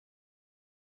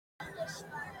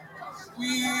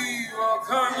We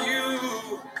welcome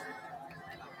you.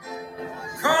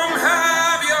 Come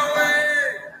have your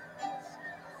way.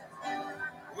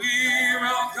 We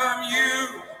welcome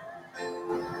you.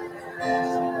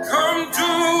 Come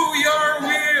do your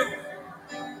will.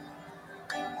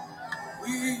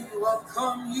 We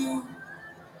welcome you.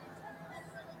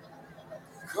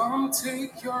 Come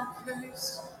take your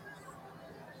place.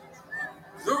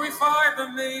 Glorify the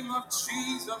name of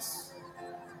Jesus.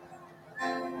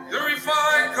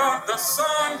 Glorify God the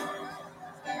Son.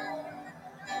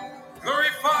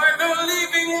 Glorify the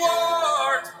living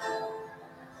Word.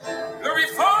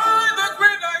 Glorify the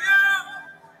great I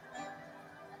am.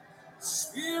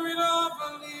 Spirit of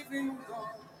the living God.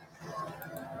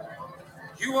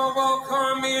 You are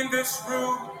welcome in this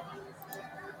room.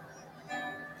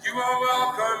 You are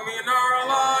welcome in our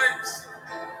lives.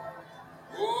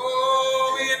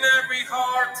 Oh, in every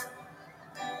heart.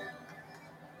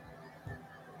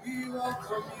 We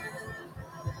welcome you.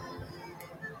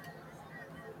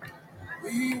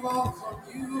 We welcome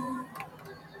you.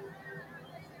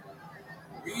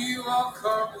 We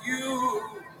welcome you.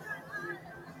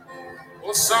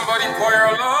 Oh, somebody pour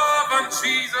your love on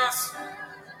Jesus.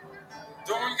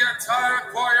 Don't get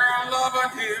tired, pour your love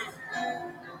on him.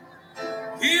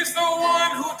 He's the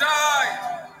one who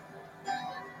died.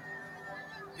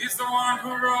 He's the one who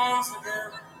rose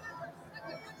again.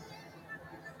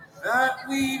 That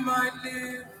we might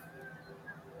live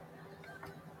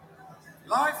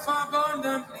life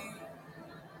abundantly.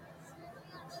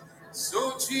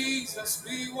 So Jesus,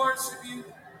 we worship you.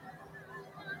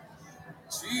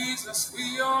 Jesus,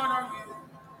 we honor you.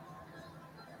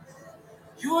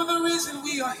 You are the reason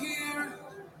we are here.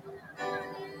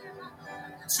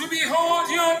 To behold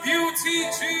your beauty,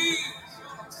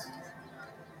 Jesus.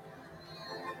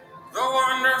 The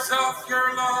wonders of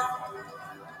your love.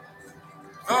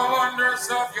 The wonders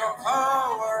of your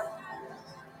power.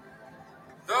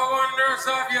 The wonders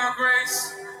of your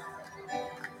grace.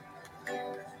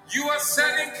 You are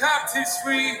setting captives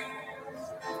free.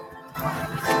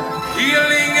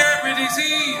 Healing every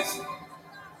disease.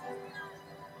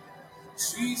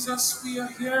 Jesus, we are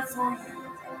here for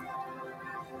you.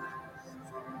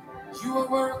 You are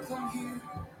welcome here.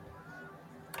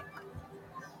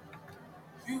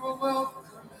 You are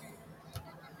welcome here.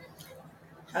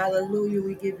 Hallelujah.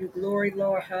 We give you glory,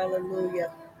 Lord.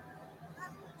 Hallelujah.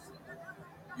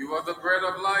 You are the bread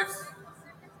of life,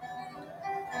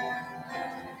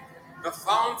 the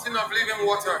fountain of living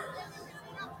water.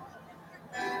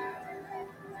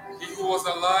 He who was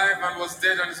alive and was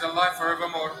dead and is alive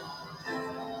forevermore.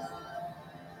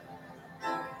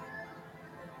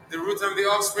 The root and the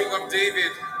offspring of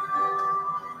David,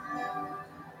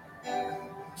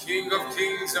 King of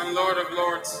kings and Lord of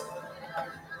lords.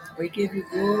 We give you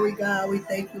glory, God. We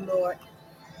thank you, Lord.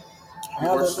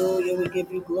 Hallelujah. We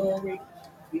give you glory.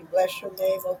 We bless your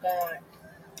name, oh God.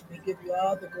 We give you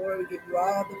all the glory. We give you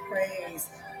all the praise.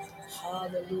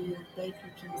 Hallelujah. Thank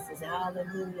you, Jesus.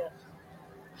 Hallelujah.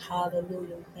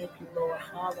 Hallelujah. Thank you, Lord.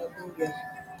 Hallelujah.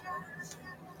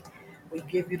 We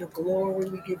give you the glory.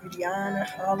 We give you the honor.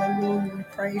 Hallelujah. We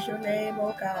praise your name,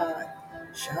 oh God.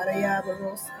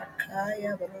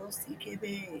 Shadayabarosakaya.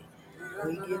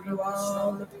 We give you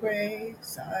all the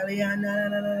praise.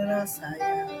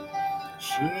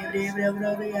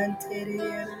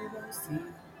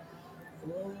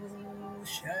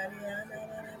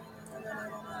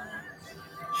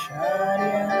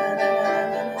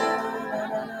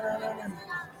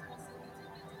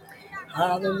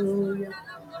 Hallelujah.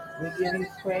 We give you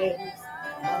praise.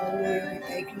 Hallelujah. We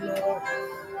thank you, Lord.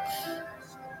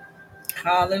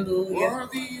 Hallelujah.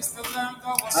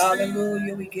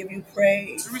 Hallelujah. We give you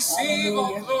praise. To receive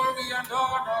all glory and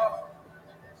honor.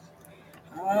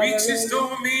 Reaches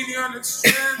dominion and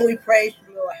strength. We praise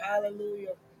you, Lord.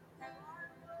 Hallelujah.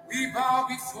 We bow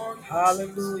before you.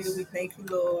 Hallelujah. Jesus. We thank you,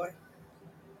 Lord.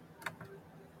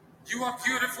 You are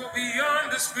beautiful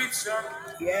beyond description.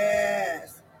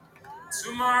 Yes.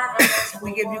 To marvelous.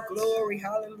 We give you glory.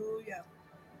 Hallelujah.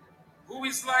 Who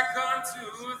is like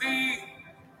unto thee?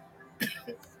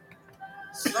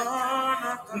 Son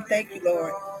of the we thank you,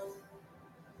 Lord.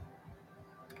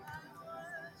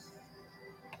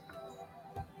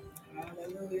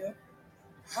 Hallelujah.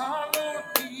 Hallowed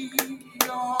be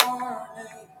your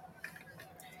name.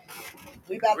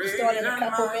 We about to start in a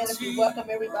couple minutes. We welcome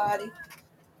everybody.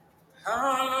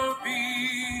 Hallowed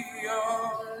be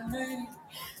your name.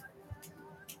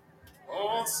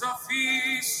 All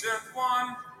sufficient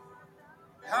one.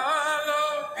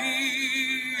 Hallowed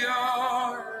be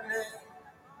your name.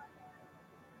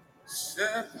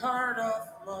 Shepherd of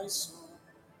my soul.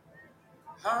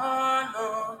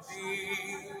 Hallowed be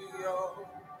your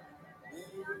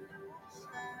name.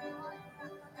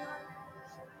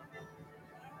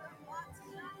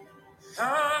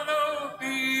 Hallowed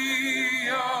be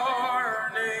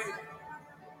your name.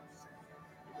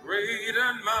 Great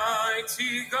and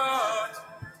mighty God.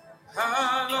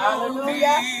 Hallowed be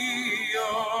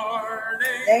your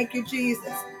name. Thank you,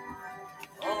 Jesus.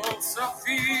 All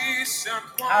sufficient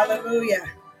one. Hallelujah.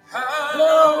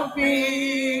 Hallowed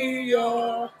be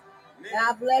your name.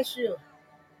 God bless you.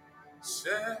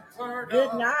 Shepherd.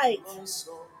 Good night.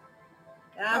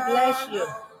 God bless you.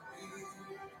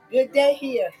 Good day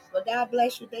here. But God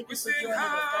bless you. Thank you for joining us.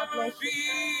 God bless you.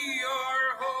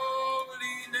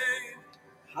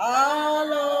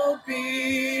 Hallowed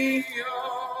be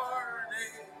your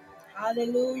name.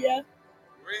 Hallelujah.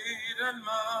 Great and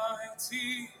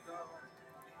mighty God.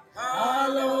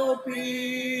 Hallowed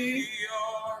be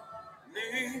your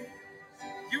name.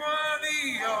 You are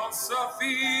the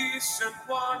all-sufficient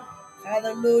one.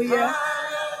 Hallelujah.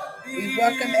 We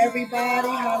welcome everybody.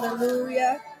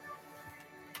 Hallelujah.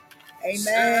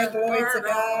 Amen. Glory to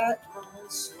God.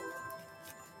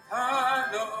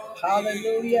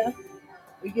 Hallelujah.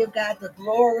 We give God the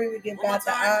glory. We give God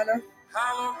the honor.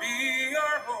 Hallowed be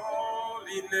your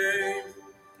holy name.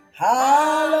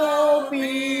 Hallowed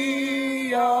be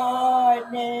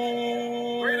your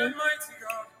name. Great and mighty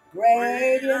God.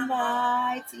 Great and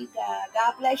mighty God.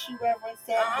 God bless you, Reverend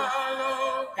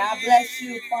Samuel. God bless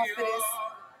you, Prophetess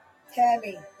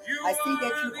Tammy. I see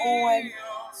that you're on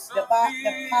the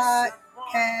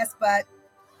podcast, but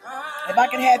if I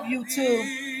can have you to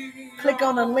click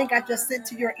on the link I just sent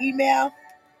to your email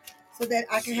so that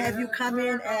I can have you come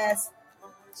in as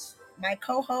my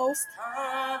co-host.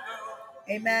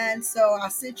 Amen. So I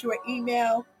sent you an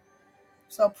email.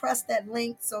 So press that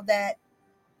link so that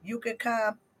you could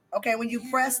come. Okay, when you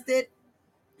pressed it,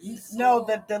 no,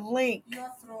 the link.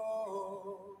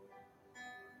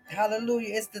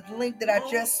 Hallelujah. It's the link that I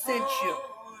just sent you.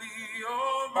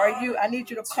 I need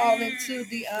you to call into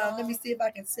the let me see if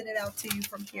I can send it out to you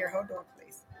from here. Hold on,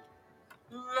 please.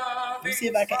 Let me see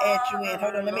if I can add you in.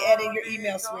 Hold on, let me add in your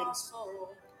email, sweetie.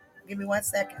 Give me 1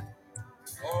 second.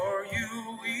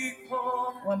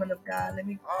 Woman of God, let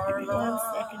me give me 1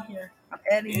 second here. I'm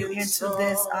adding you into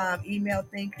this email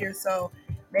thing here, so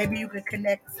maybe you can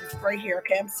connect right here.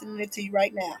 Okay, I'm sending it to you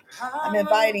right now. I'm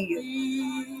inviting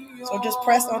you. So just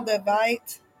press on the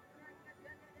invite.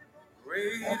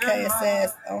 Okay, it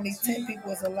says only 10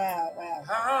 people is allowed. Wow.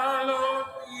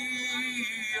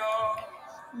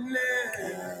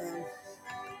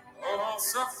 All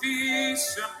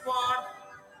sufficient one.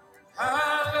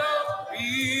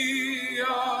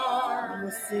 Let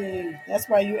me see. That's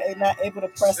why you are not able to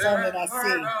press on it. I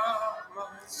see.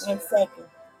 1 second.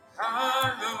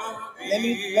 Let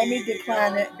me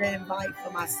decline the invite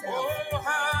for myself.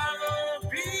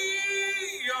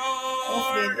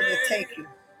 Hopefully it will take you.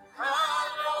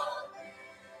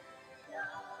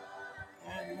 I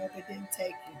know it didn't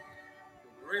take you.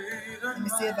 Let me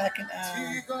see if I can.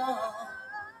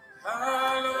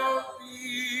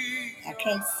 I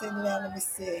can't send it out. Let me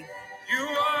see.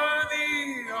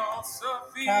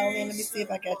 Call in. Let me see if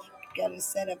I got it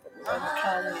set up on the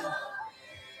call in.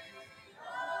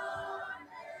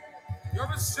 You're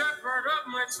the shepherd of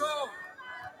my soul.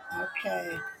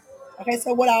 Okay. Okay,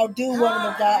 so what I'll do, woman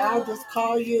of God, I'll just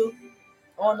call you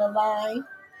on the line,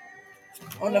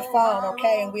 on the phone,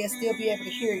 okay? And we'll still be able to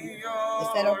hear you. Is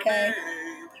that okay?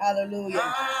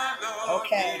 Hallelujah.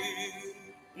 Okay.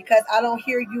 Because I don't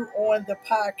hear you on the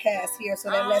podcast here, so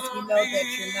that lets me know that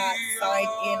you're not signed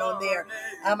in on there.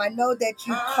 I know that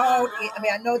you called in.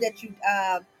 I know that you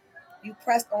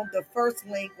pressed on the first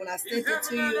link when I sent it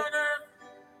to you.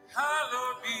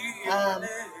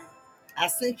 I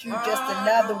sent you just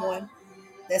another one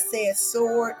that says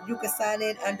sword. You can sign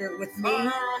in under with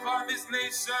me.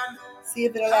 See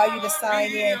if it allows you to sign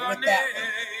in with that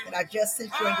one. And I just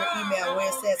sent you in your email where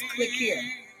it says click here.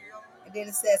 And then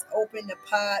it says open the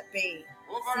Podbean. See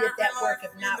if that works.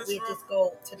 If not, we'll just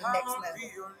go to the next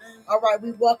level. All right,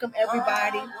 we welcome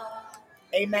everybody.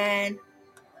 Amen.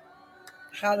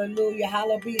 Hallelujah.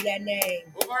 Hallowed be that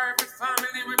name.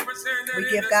 We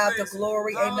give God the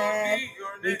glory. Amen.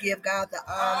 We give God the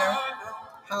honor.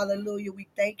 Hallelujah. We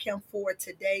thank him for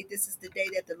today. This is the day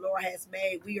that the Lord has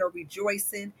made. We are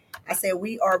rejoicing. I said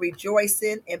we are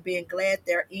rejoicing and being glad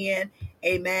therein.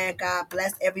 Amen. God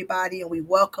bless everybody and we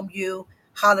welcome you.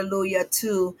 Hallelujah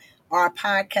to our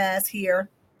podcast here.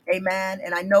 Amen.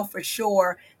 And I know for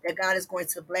sure that God is going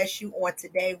to bless you on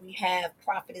today. We have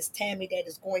Prophetess Tammy that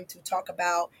is going to talk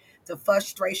about the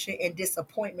frustration and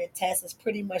disappointment test. Is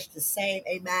pretty much the same.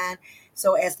 Amen.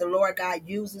 So as the Lord God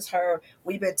uses her,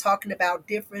 we've been talking about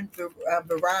different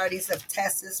varieties of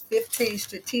tests, 15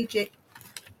 strategic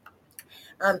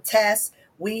tests.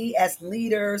 We as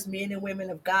leaders, men and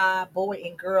women of God, boy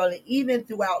and girl, and even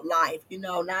throughout life,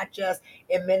 not just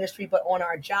in ministry, but on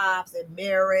our jobs, in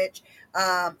marriage,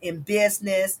 in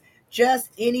business,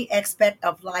 just any aspect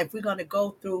of life, we're going to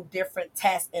go through different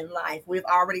tests in life. We've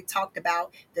already talked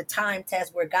about the time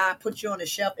test where God puts you on the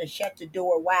shelf and shut the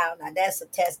door. Wow, now that's a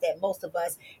test that most of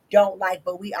us don't like,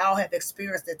 but we all have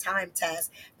experienced the time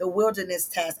test, the wilderness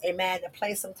test. Amen. The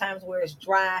place sometimes where it's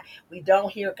dry, we don't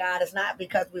hear God. It's not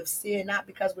because we've sinned, not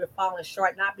because we're falling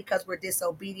short, not because we're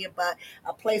disobedient, but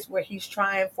a place where He's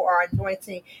trying for our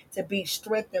anointing to be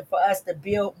strengthened, for us to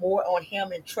build more on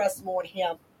Him and trust more on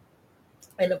Him,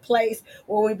 in a place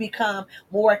where we become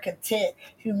more content.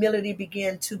 Humility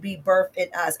begin to be birthed in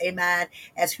us. Amen.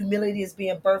 As humility is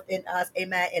being birthed in us,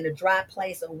 amen, in a dry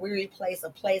place, a weary place,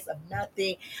 a place of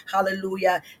nothing.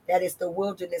 Hallelujah. That is the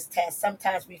wilderness test.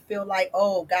 Sometimes we feel like,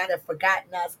 oh, God have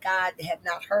forgotten us. God have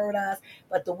not heard us.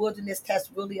 But the wilderness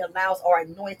test really allows our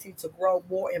anointing to grow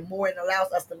more and more. It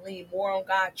allows us to lean more on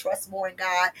God, trust more in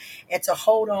God, and to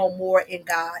hold on more in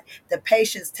God. The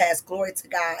patience test, glory to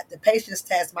God. The patience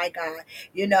test, my God.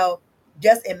 You know,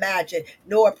 just imagine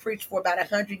Noah preached for about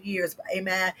 100 years,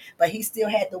 amen. But he still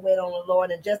had to wait on the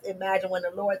Lord. And just imagine when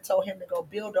the Lord told him to go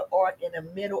build an ark in the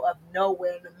middle of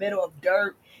nowhere, in the middle of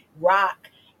dirt, rock,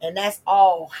 and that's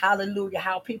all. Hallelujah.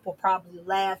 How people probably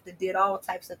laughed and did all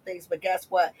types of things. But guess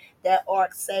what? That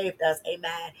ark saved us.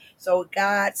 Amen. So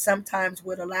God sometimes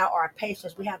would allow our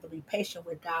patience. We have to be patient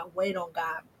with God, wait on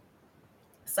God.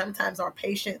 Sometimes our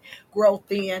patience grow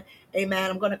thin.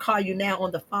 Amen. I'm going to call you now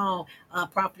on the phone,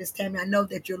 Prophetess Tammy. I know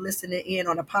that you're listening in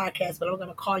on the podcast, but I'm going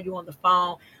to call you on the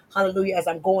phone. Hallelujah. As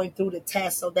I'm going through the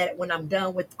test, so that when I'm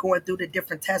done with going through the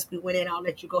different tests we went in, I'll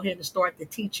let you go ahead and start the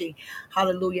teaching.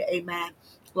 Hallelujah. Amen.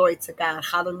 Glory to God.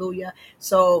 Hallelujah.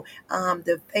 So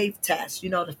the faith test,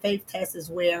 the faith test is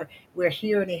where we're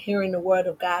hearing the word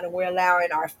of God, and we're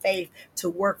allowing our faith to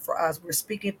work for us. We're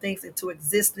speaking things into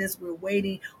existence. We're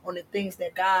waiting on the things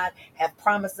that God have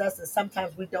promised us. And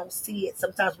sometimes we don't see it.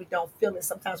 Sometimes we don't feel it.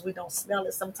 Sometimes we don't smell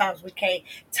it. Sometimes we can't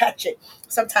touch it.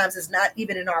 Sometimes it's not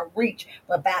even in our reach,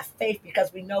 but by faith,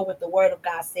 because we know what the word of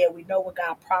God said. We know what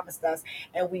God promised us.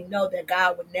 And we know that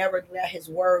God would never let His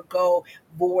word go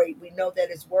void. We know that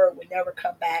His word would never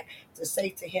come back to say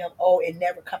to Him, oh, it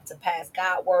never come to pass.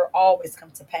 God's word always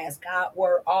come to pass. God's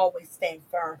word always stand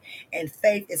firm. And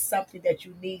faith is something that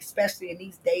you need, especially in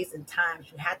these days and times.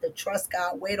 You have to trust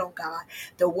God, wait on God.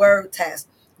 The word test,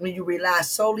 when you rely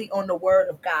solely on the word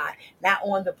of God, not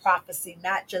on the prophecy,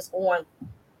 not just on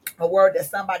a word that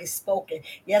somebody's spoken.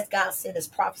 Yes, God sent His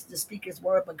prophets to speak His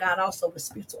word, but God also will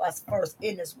speak to us first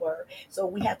in His word. So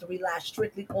we have to rely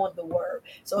strictly on the word.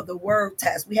 So the word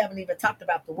test, we haven't even talked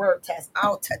about the word test.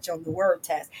 I'll touch on the word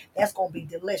test. That's going to be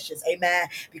delicious. Amen.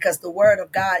 Because the word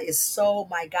of God is so,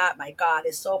 my God,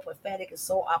 it's so prophetic, it's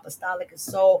so apostolic, it's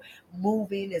so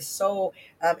moving, it's so,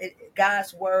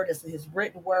 God's word is His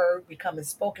written word, becoming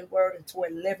spoken word into a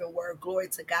living word. Glory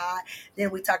to God.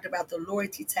 Then we talked about the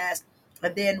loyalty test.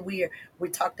 And then we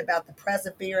talked about the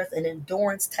perseverance and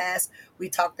endurance test. We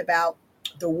talked about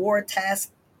the war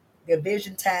test, the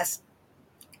vision test.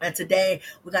 And today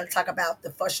we're going to talk about the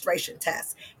frustration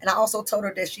test. And I also told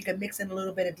her that she could mix in a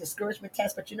little bit of discouragement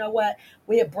test. But you know what?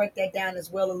 We'll break that down as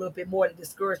well a little bit more, the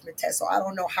discouragement test. So I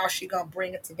don't know how she's going to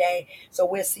bring it today. So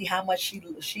we'll see how much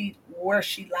she where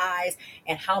she lies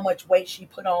and how much weight she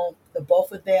put on the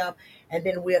both of them. And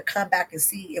then we'll come back and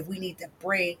see if we need to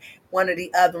bring one or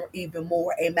the other even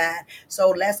more. Amen. So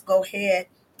let's go ahead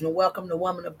and welcome the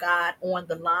woman of God on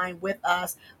the line with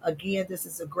us. Again, this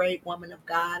is a great woman of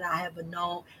God. I have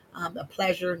known a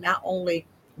pleasure not only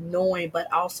knowing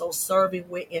but also serving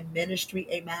with in ministry.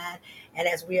 Amen. And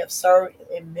as we have served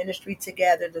in ministry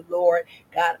together, the Lord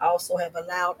God also have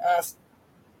allowed us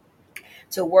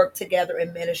to work together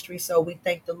in ministry. So we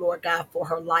thank the Lord God for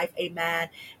her life. Amen.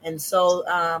 And so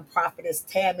Prophetess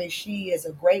Tammy, she is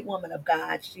a great woman of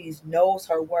God. She knows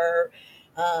her word.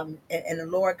 And the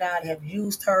Lord God have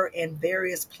used her in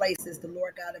various places. The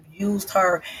Lord God have used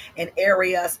her in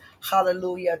areas,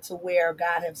 hallelujah, to where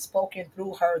God have spoken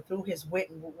through her, through His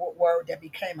written word that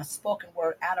became a spoken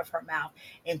word out of her mouth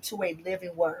into a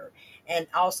living word. And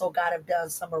also God have done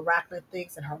some miraculous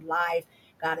things in her life.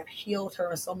 God have healed her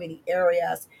in so many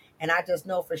areas. And I just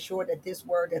know for sure that this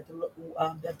word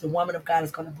that the woman of God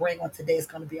is going to bring on today is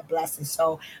going to be a blessing.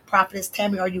 So, Prophetess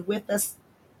Tammy, are you with us?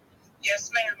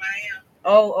 Yes, ma'am, I am.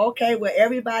 Oh, okay. Well,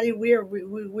 everybody,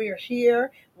 we're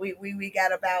here. We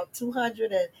got about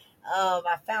 200 and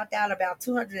I found out about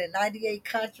 298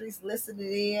 countries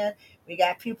listening in. We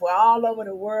got people all over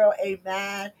the world.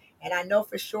 Amen. And I know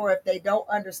for sure if they don't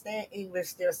understand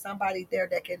English, there's somebody there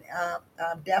that can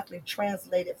definitely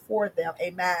translate it for them.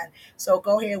 Amen. So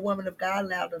go ahead, woman of God,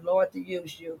 allow the Lord to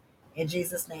use you in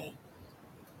Jesus' name.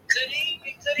 Good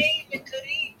evening, good evening, good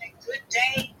evening, good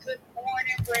day, good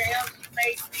morning, wherever you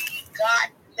may be. God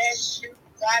bless you.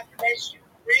 God bless you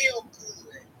real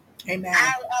good. Amen.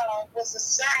 I was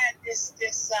assigned this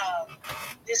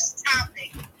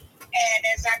topic, and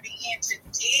as I began to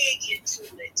dig into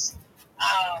it,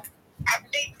 I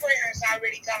believe prayer has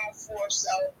already gone forth.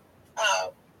 So,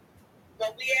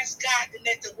 but we ask God to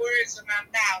let the words of my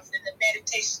mouth and the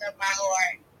meditation of my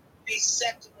heart be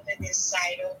acceptable in His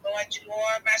sight. Oh Lord, you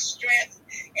are my strength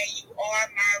and you are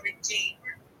my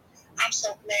redeemer. I'm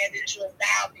so glad that you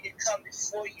allowed me to come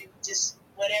before you just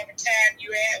whatever time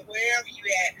you're at, wherever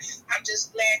you're at. I'm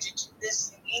just glad that you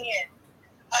listening in.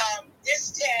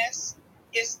 This test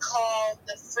is called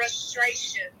the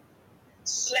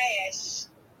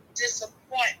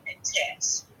frustration/disappointment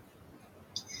test.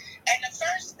 And the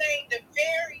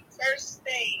very first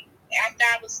thing after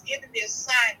I was given the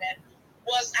assignment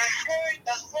was I heard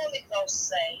the Holy Ghost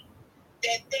say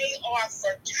that they are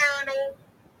fraternal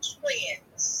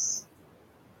twins.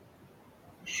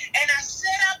 And I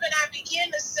sat up and I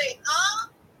began to say,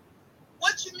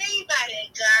 what you mean by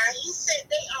that, God? He said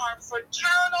they are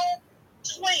fraternal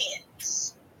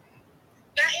twins.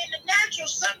 Now, in the natural,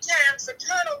 sometimes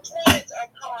fraternal twins are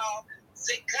called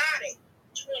zygotic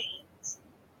twins,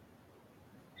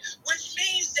 which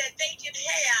means that they can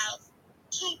have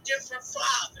two different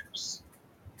fathers.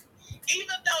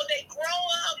 Even though they grow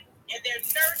up and they're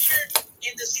nurtured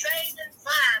in the same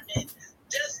environment,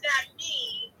 does not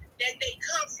mean that they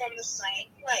come from the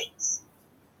same place.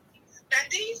 Now,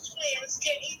 these twins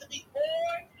can either be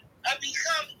born or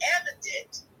become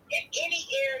evident in any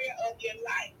area of your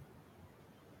life,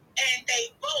 and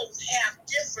they both have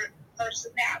different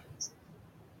personalities.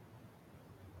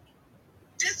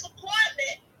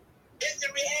 Disappointment is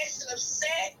the reaction of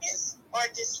sadness or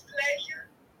displeasure.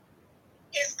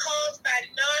 It's caused by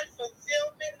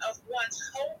non-fulfillment of one's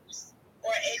hopes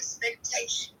or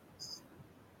expectations.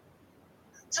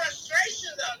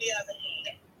 Frustration, on the other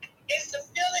hand, is the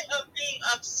feeling of being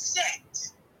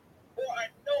upset or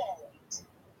annoyed,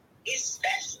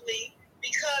 especially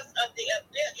because of the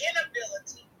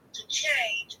inability to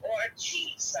change or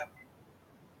achieve something.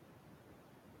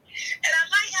 And I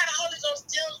like how the Holy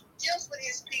Ghost deals with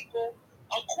His people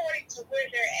according to where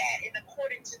they're at and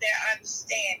according to their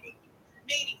understanding.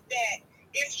 Meaning that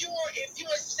if you're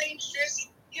a seamstress,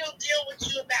 He'll deal with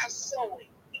you about sewing.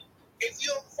 If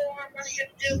you're a farmer,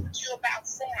 He'll deal with you about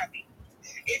farming.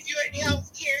 If you're in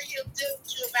healthcare, He'll deal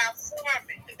with you about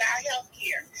farming, about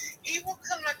healthcare. He will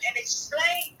come up and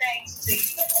explain things to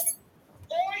you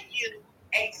for you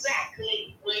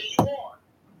exactly where you are.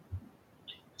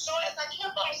 So as I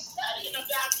kept on studying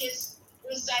about this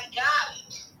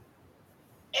zygotic,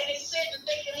 and it said that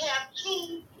they can have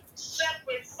two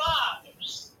separate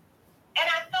fathers. And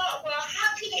I thought, well,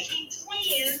 how can they be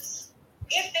twins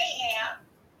if they have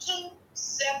two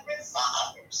separate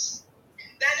fathers?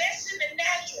 Now that's in the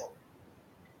natural.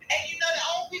 And you know, the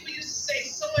old people used to say,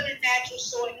 sow in the natural,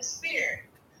 sow in the spirit.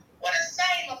 Well, the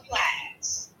same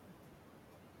applies.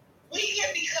 We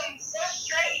can become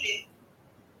frustrated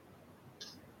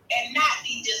and not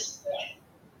be disappointed.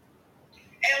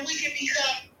 And we can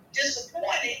become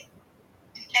disappointed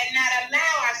and not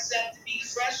allow ourselves to be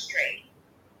frustrated.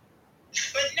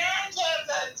 But 9 times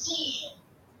out of 10,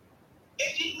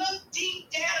 if you look deep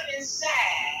down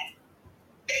inside,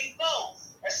 they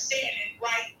both are standing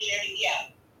right there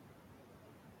together.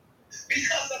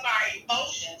 Because of our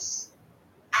emotions,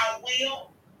 our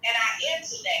will, and our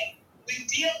intellect, we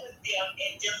deal with them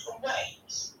in different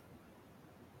ways.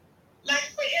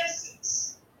 Like, for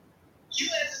instance, you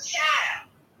as a child,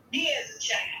 me as a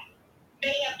child,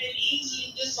 may have been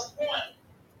easily disappointed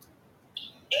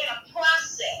in a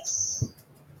process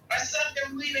or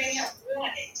something we may have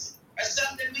wanted or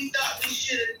something we thought we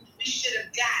should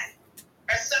have gotten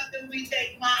or something we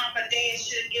think mom or dad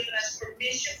should have given us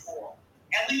permission for.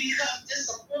 And we become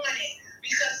disappointed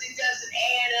because it doesn't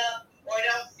add up or it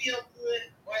don't feel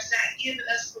good or it's not giving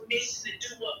us permission to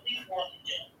do what we want to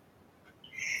do.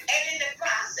 And in the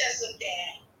process of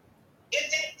that, if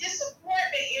that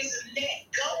disappointment isn't let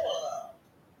go of,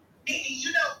 meaning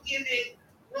you don't give it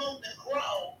room to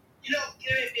grow, you don't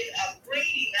give it a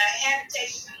breeding, a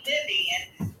habitation to live in,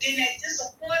 then that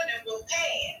disappointment will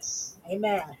pass.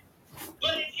 Amen.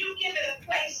 But if you give it a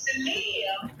place to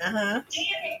live, then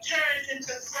it turns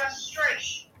into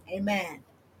frustration. Amen.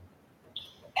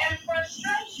 And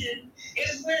frustration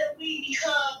is where we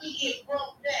get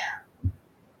broke down.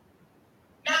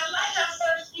 Now, like our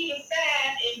 1 Peter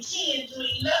 5:10 to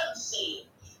 11 said,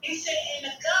 it said, "And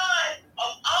the God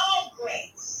of all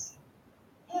grace,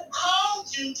 who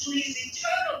called you to his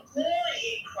eternal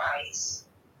glory in Christ,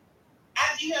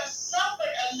 after you have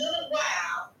suffered a little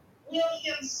while, will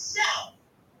himself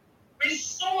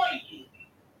restore you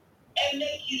and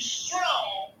make you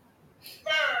strong,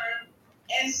 firm,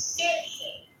 and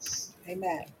steadfast."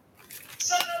 Amen.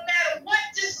 So no matter what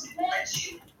disappoints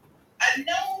you,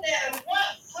 no matter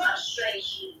what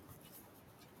frustrates you,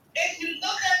 if you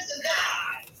look unto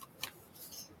God,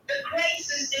 the grace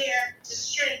is there to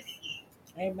strengthen you.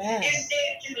 Amen. It's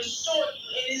there to restore you.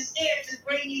 It is there to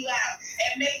bring you out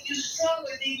and make you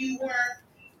stronger than you were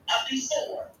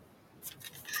before.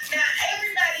 Now,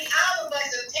 everybody, all of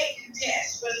us have taken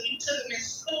tests, whether we took them in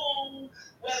school,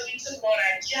 whether we took them on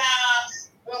our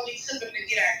jobs, whether we took them to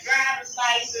get our driver's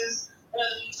license,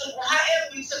 whether we took them,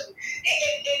 however we took them.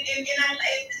 And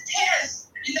the tests,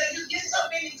 you get so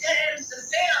many times to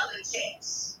fail the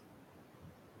test.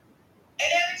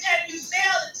 And every time you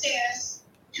fail the test,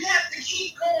 you have to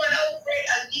keep going over it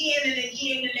again and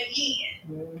again and again.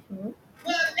 Mm-hmm.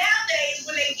 Well, nowadays,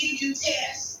 when they give you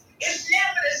tests, it's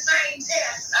never the same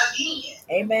test again.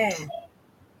 Amen.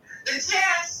 The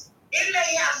test, it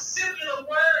may have similar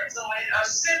words on it or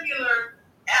similar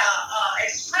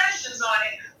expressions on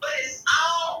it, but it's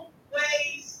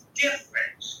always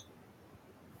different.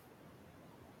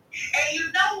 And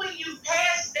you know when you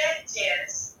pass that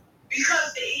test,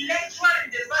 because the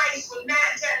electronic device will 9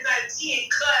 times out of 10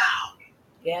 cut off.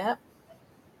 Yeah.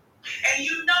 And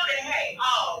you know that, hey,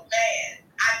 oh man,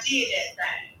 I did that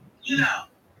thing.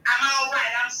 I'm all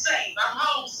right. I'm safe. I'm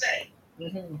home safe.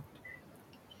 Mm-hmm. And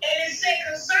it said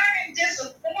concerning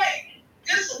disappointment.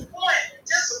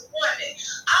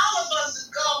 All of us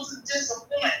have gone through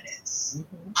disappointments.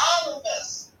 Mm-hmm. All of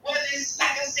us. Whether it's,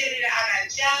 like I said, on our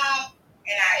job,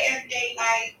 in our everyday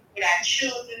life, with our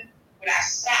children, with our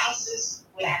spouses,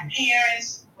 with our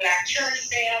parents, with our church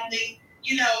family,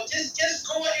 just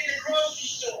going in the grocery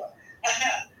store.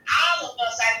 All of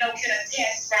us, I know, can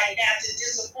attest right now to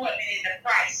disappointment in the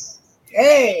prices.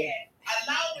 Hey. And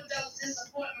along with those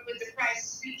disappointment with the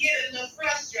prices, we get a little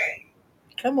frustrated.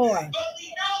 Come on. But we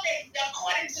know that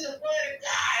according to the word of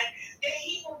God, that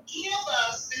he will give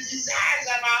us the desires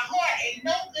of our heart, and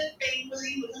no good thing will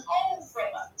he withhold from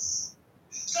us.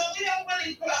 So we don't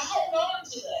really hold on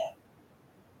to that.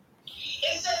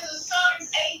 It says in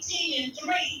Psalms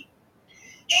 18:3,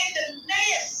 in the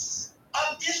midst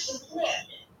of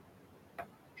disappointment,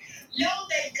 know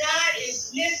that God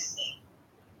is listening,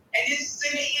 and this is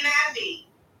in the NIV,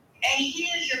 and he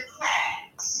hears your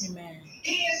cries. Amen.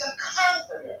 He is a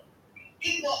comforter.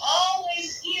 He will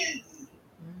always hear you,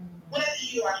 whether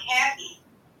you are happy,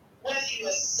 whether you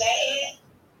are sad,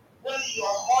 whether you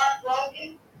are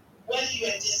heartbroken, whether you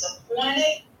are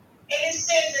disappointed. And it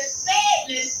says that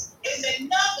sadness is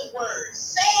another word.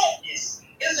 Sadness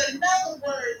is another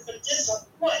word for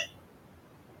disappointment.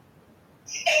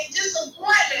 And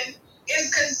disappointment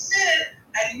is considered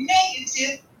a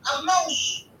negative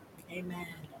emotion. Amen.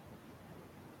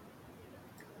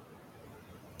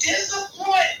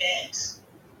 Disappointment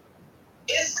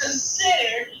is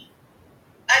considered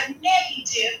a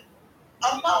negative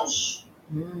emotion.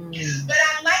 But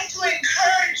I'd like to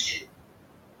encourage you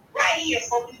right here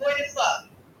before we go any further,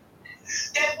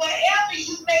 that wherever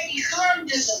you may become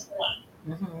disappointed,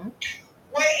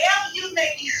 wherever you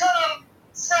may become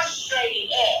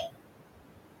frustrated at,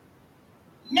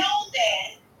 know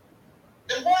that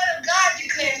the word of God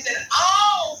declares that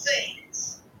all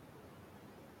things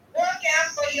work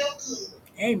out for your good.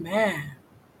 Amen.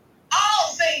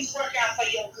 All things work out for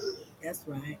your good. That's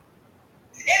right.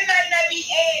 It might not be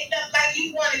adding up like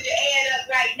you wanted to add up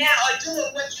right now or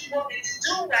doing what you wanted to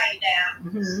do right now.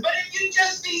 Mm-hmm. But if you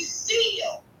just be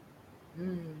still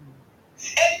and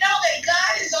know that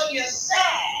God is on your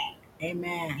side,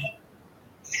 amen,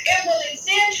 it will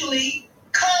eventually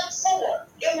come forth.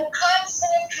 It will come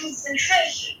forth through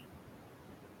fruition.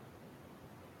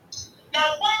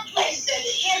 Now, one place that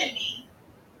the enemy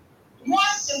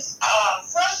wants to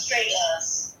frustrate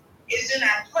us is in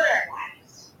our prayer life.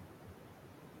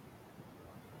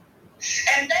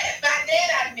 And by that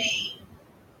I mean,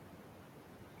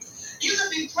 you can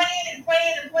be praying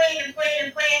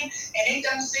and it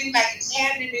don't seem like it's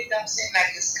happening. It don't seem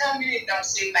like it's coming. It don't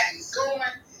seem like it's going.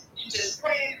 You just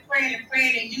praying,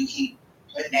 and you keep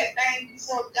putting that thing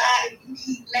before God, and you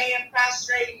keep laying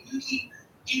prostrate, and you keep,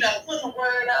 putting a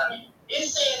word on it, It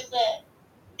says that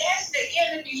that's the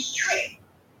enemy's trick.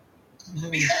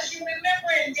 Because you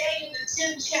remember in Daniel the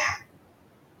 10th chapter,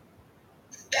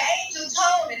 the angel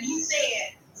told him, he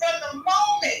said, from the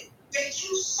moment that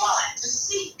you sought to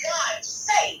seek God's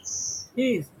face,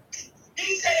 he said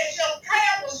that your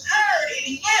prayer was heard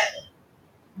in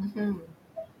heaven.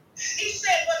 He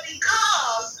said, but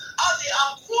because of the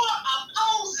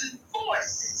opposing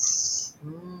forces,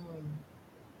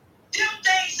 them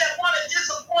things that want to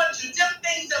disappoint you, them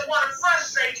things that want to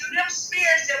frustrate you, them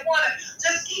spirits that want to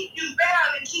just keep you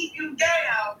bound and keep you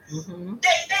down,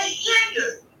 they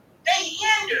hindered. They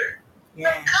hindered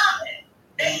from coming.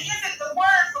 They hindered the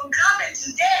word from coming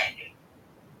to Daniel.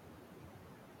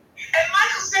 And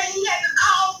Michael said he had to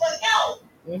call for help.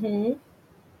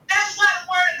 That's why the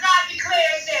word of God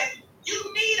declares that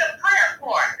you need a prayer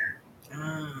partner.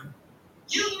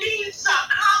 You need some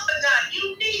confidant.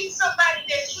 You need somebody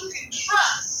that you can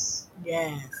trust.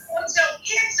 Yes. With your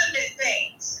intimate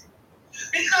things.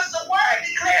 Because the word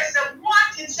declares that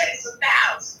one can chase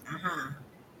 1,000.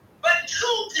 But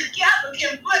two together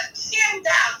can put 10,000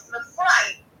 to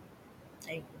flight.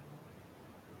 Thank you.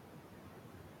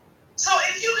 So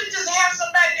if you can just have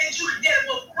somebody that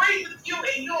will agree with you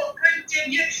and you agree with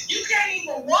them, you can't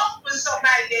even walk with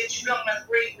somebody that you don't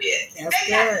agree with. That's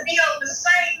they got to be on the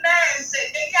same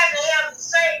mindset. They got to have the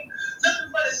same,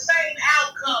 looking for the same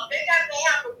outcome. They got to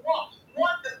have the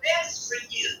want the best for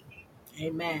you.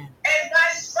 Amen. And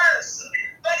vice versa.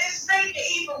 But it's made to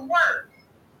even work.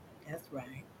 That's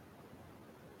right.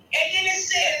 And then it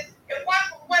says, if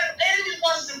when the enemy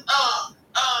wants to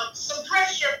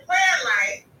suppress your prayer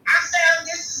life, I found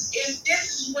this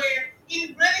is where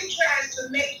he really tries to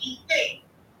make you think.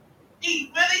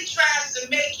 He really tries to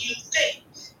make you think.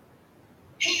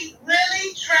 He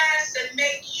really tries to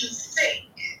make you think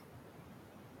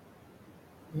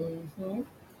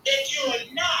that you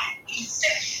are not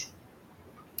essential.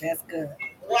 That's good.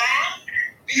 Why?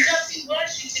 Because he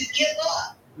wants you to give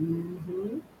up.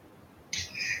 And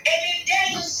in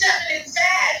Daniel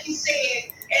 7:5, he said,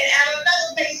 and at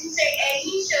another place, he said, and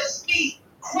he shall speak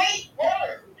great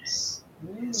words.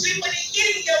 See, when he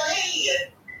get in your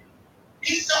head,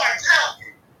 he start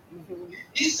talking.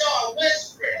 He start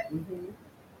whispering.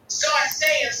 Start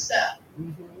saying stuff.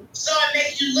 Start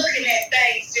making you looking at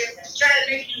things different. Try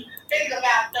to make you think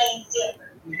about things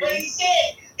different. But he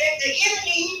said that the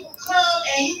enemy, he will come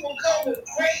and he will come with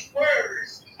great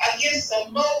words against the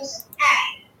Most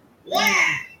High.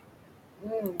 Why?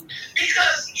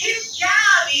 Because his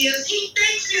job is, he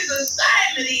thinks his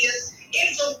assignment is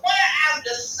to wear out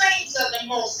the saints of the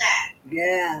Most High.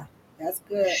 Yeah, that's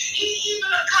good. He even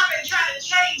will come and try to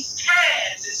change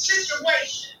times and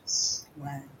situations.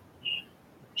 Wow.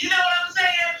 You know what I'm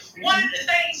saying? One of the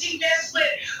things he messes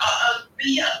with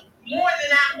more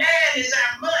than our man is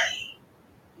our money.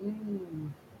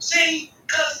 See,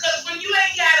 because when you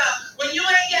ain't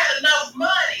got enough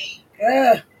money.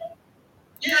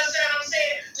 You understand what I'm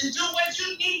saying? To do what you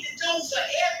need to do for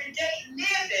everyday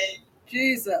living.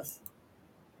 Jesus.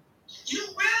 You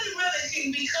really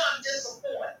can become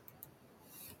disappointed.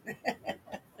 But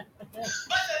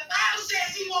the Bible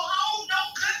says he will hold no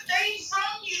good thing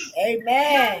from you.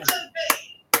 Amen. No good thing.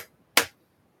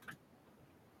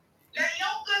 Now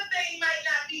your good thing might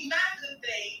not be my good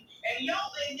thing. And your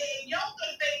good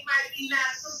thing might be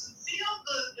not Sister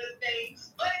Phil's good thing.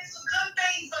 But it's a good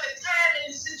thing for the time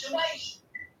and the situation.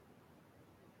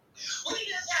 We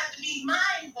just have to be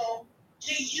mindful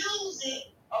to use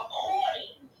it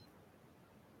accordingly.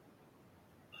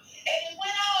 And it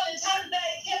went on and talked about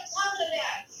it, kept talking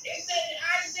about it. It said in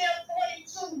Isaiah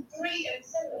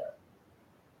 42:3-4.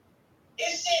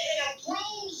 It said, in a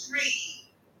bruised reed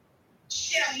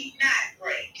shall he not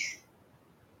break.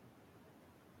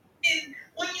 And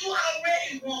when you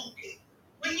already wounded,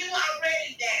 when you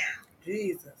already down,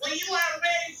 Jesus. When you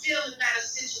already feeling about a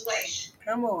situation.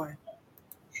 Come on.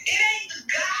 It ain't the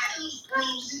God who's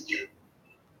bruising you.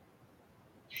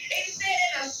 It said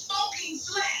in a smoking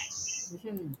flax.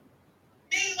 Meaning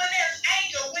when there's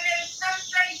anger, when there's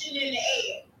frustration in the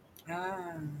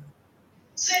air.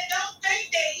 Said don't think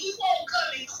that he won't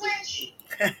come and quench you.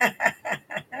 Because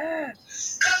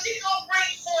he's going to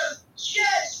bring forth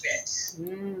judgment.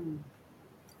 And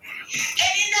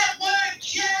in that word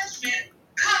judgment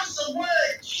comes the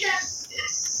word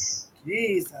justice.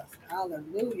 Jesus.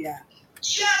 Hallelujah.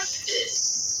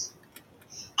 Justice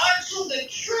unto the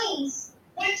truth,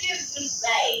 which is to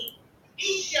say,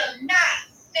 he shall not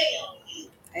fail you.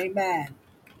 Amen.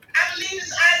 I believe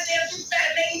it's Isaiah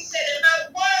 2:5. He said, and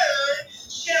my word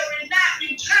shall not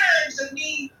return to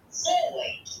me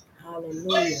void. Hallelujah.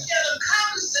 But it shall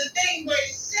accomplish the thing where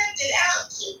it sent it out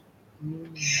to.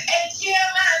 Until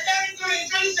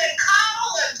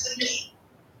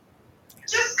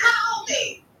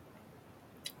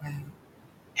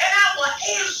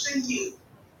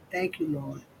Thank you,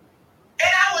 Lord.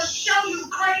 And I will show you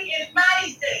great and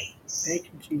mighty things. Thank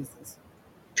you, Jesus.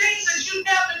 Things that you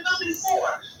never knew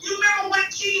before. You remember when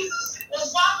Jesus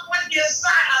was walking with the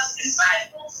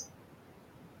disciples?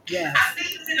 Yes. I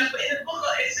think it's in the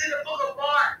book of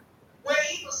Mark, where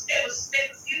they was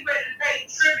getting ready to pay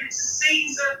tribute to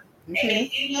Caesar, and they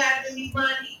didn't have any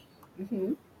money.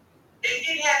 They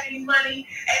didn't have any money,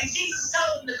 and Jesus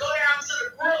told them to go down to the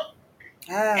brook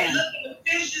and look at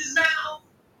the fish's mouth.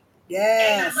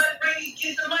 Yes. And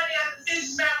get the money out of the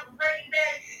fish's mouth and bring it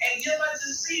back and give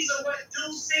unto Caesar what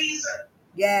due Caesar.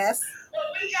 Yes.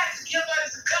 Well, we got to give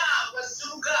unto God what's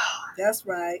due God. That's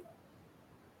right.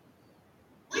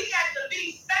 We got to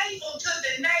be faithful to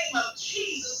the name of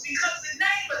Jesus, because the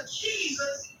name of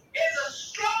Jesus is a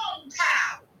strong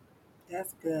tower.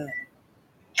 That's good.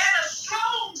 And a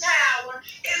strong tower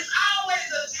is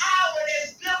always a tower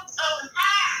that's built up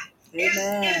high.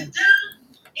 Amen. It's done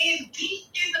deep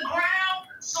in the ground,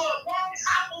 so it won't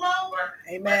topple over.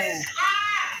 Amen. But it's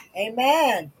high.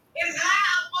 Amen. It's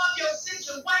high above your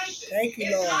situation. Thank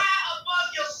you, Lord. It's high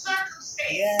above your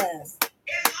circumstance. Yes.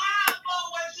 It's high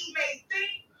above what you may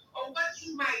think or what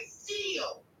you might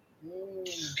feel.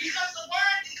 Because the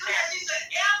word declares he's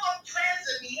an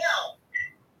ever-present help.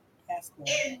 Yes, Lord.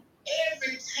 In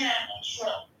every time of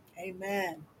trouble.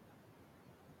 Amen.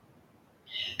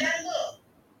 Now look,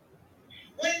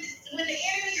 when the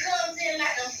enemy comes in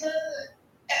like a flood,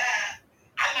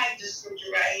 I like this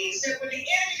scripture right here. It said when the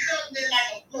enemy comes in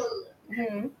like a flood,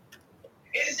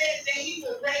 it says that he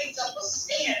will raise up a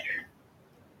standard.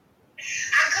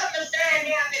 I come to find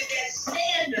out that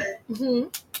standard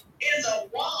is a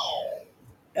wall.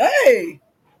 Hey!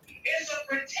 It's a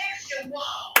protection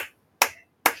wall.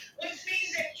 Which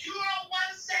means that you're on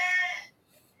one side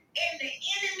and the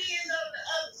enemy is on the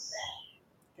other side.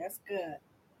 That's good.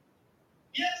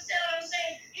 You understand what I'm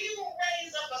saying? He will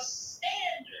raise up a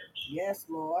standard. Yes,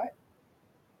 Lord.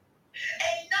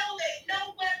 And know that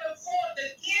no weapon formed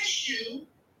against you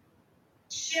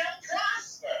shall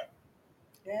prosper.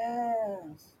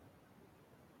 Yes.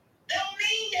 Don't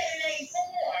mean that it ain't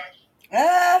formed.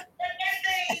 Ah. But that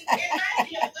thing, it might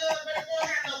be a gun, but it won't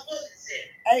have no bullets in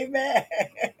it. Amen.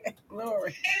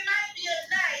 Glory. It might be a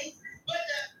knife, but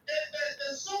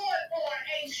the sword part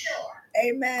ain't sharp.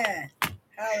 Amen.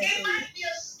 Hallelujah. It might be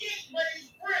a stick, but it's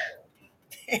brittle.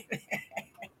 It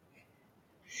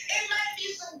might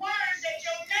be some words that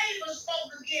your neighbor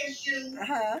spoke against you.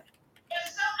 But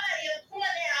somebody will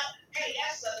point out, hey,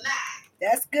 that's a lie.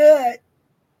 That's good.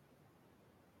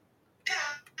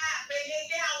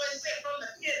 They always say from the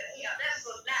pit of hell, that's a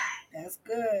lie. That's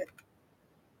good.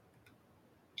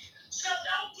 So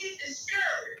don't get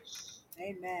discouraged.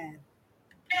 Amen.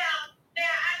 Now I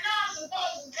know I'm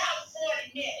supposed to talk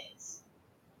 40 minutes.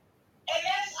 And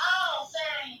that's all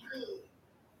fine and good.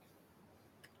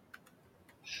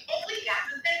 But we got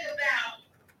to think about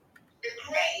the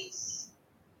grace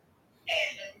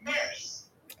and the mercy.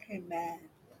 Amen.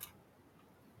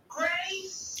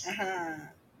 Grace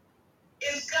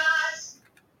is God's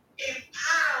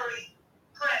empowering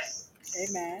presence.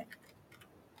 Amen.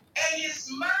 And his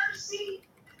mercy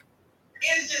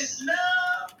is his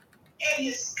love and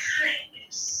his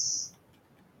kindness.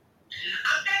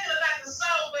 I'm thinking about the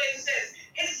song where it says,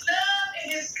 his love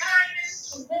and his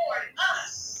kindness toward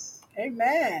us.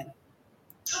 Amen.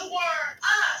 Toward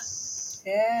us.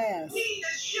 Yes. We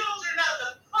the children of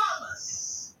the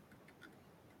promise.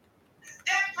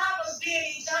 That promise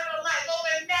being eternal life.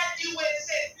 Over in Matthew where it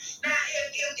says, now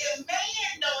if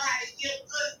man know how to give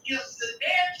good gifts to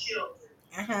their children,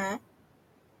 our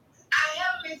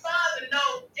Heavenly Father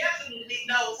definitely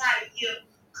knows how to give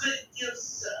good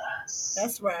gifts to us.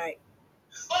 That's right.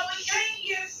 But we can't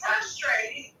get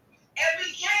frustrated, and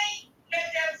we can't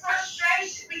let that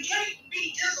frustration, we can't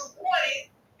be disappointed,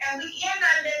 and we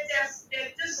cannot let that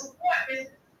disappointment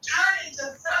turn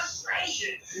into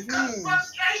frustration. Because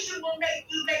frustration will make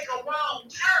you make a wrong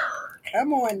turn.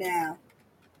 Come on now.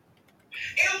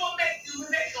 It will make you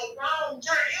make a wrong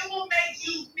turn. It will make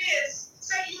you miss.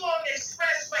 Say you on the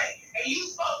expressway and you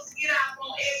supposed to get out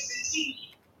on exit T.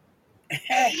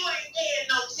 And you ain't paying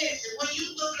no attention. When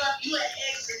you look up, you at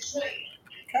exit 12.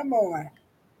 Come on.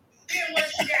 Then what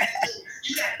you got to do?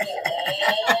 You got to go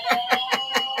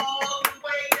all the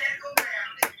way back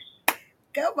around it.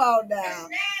 Come on now. It's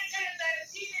 9 times out of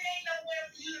 10, it ain't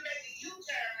nowhere for you to make a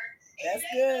U-turn. That's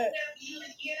it good. Ain't nowhere for you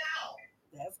to get out.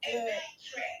 That's and good.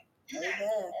 Backtrack. You got to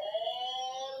go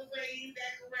all the way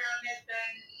back around that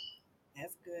thing.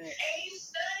 That's good. And he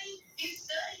studied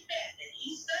method,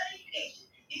 he studied picture,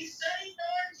 he studied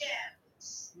Lord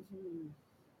Japanese.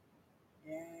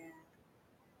 Yeah.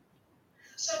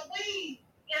 So we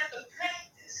have to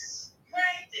practice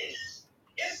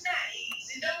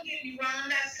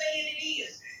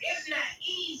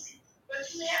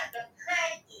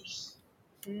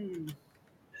Being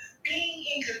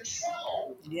in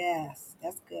control. Yes,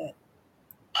 that's good.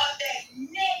 Of that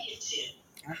negative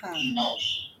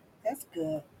emotion. That's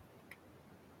good.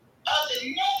 Of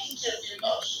the negative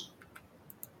emotion.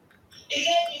 It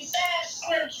gave me 5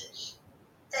 scriptures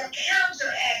for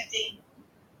counteracting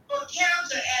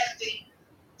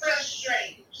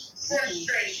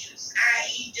frustrations,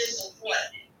 i.e.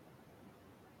 disappointment.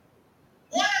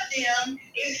 One of them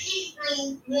is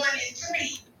Hebrews 1 and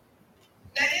 3.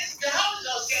 Now this, the Holy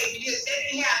Ghost gave me this. They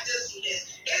didn't have this for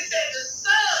this. It said the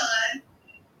Son,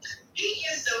 he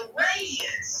is the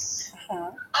radiance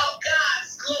of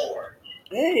God's glory.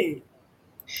 Hey.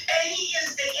 And he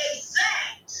is the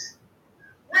exact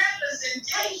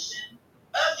representation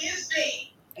of his being.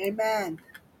 Amen.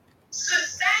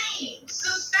 Sustaining,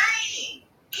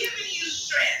 giving you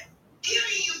strength,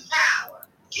 giving you power,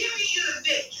 giving you the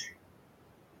victory.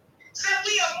 So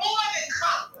we are more than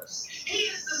conquerors. He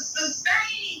is the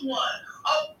sustaining one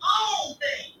of all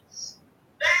things.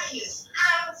 That is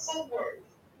powerful word.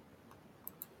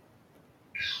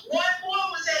 One more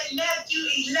was at Matthew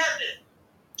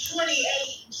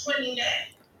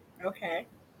 11:28-29. Okay.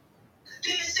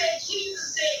 Then it said,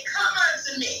 Jesus said, come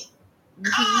unto me.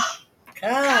 Come.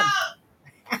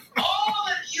 All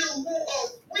of you who are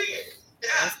weary.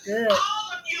 That's good.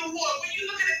 All of you who are, when you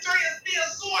look at the 3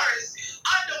 thesaurus,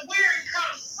 under weary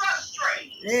comes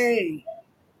frustrated. Hey.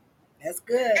 That's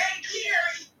good. And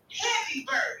carry heavy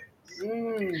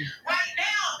burdens. Right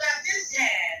now, about this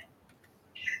time,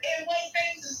 and way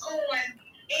things is going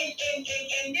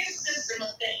in this system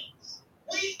of things,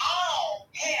 we all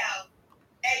have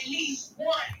at least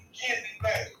one heavy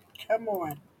burden. Come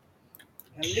on.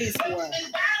 At least but one. The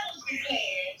Bible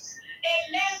declares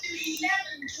in Matthew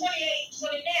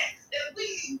 11:28-29 that we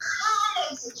can come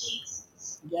unto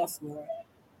Jesus. Yes, Lord.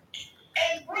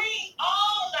 And bring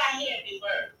all of our heavy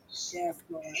burdens. Yes,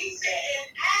 Lord. He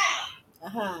said,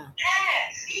 and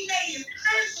he made it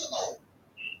personal.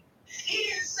 He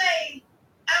didn't say,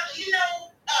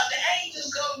 the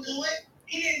angels gonna do it.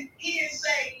 He didn't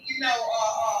say,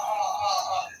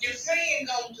 your friend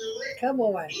gonna do it. Come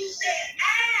on. He said,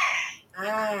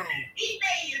 He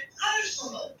made it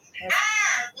personal. I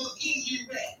will give you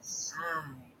rest.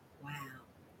 Wow.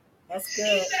 That's good.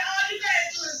 He said, all you gotta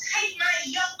do is take my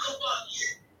yoke upon you.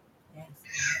 Yes.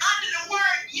 Under the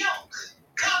word yoke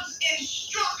comes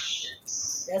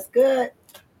instructions. That's good.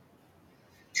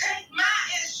 Take my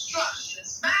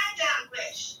instructions, my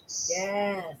directions.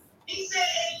 Yes. He said,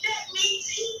 and let me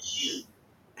teach you.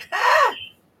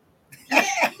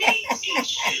 Let me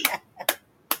teach you.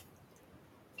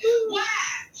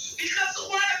 Why? Because the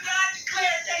word of God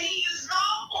declares that he is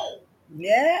humble.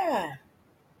 Yeah.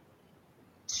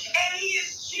 And he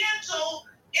is gentle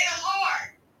in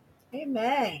heart.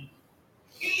 Amen.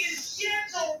 He is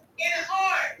gentle in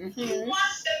heart. He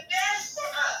wants the best for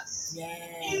us.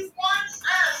 Yes. He wants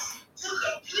us to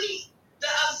complete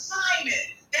the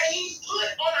assignment that he's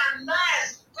put on our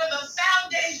lives from the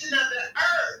foundation of the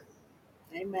earth.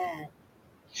 Amen.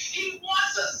 He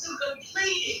wants us to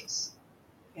complete it.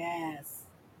 Yes.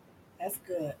 That's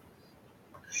good.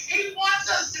 He wants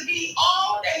us to be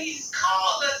all that he's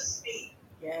called us to be.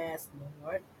 Yes,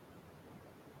 Lord.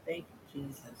 Thank you,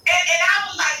 Jesus. And I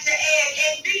would like to add,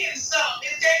 and being some,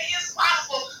 if that is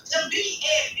possible, to be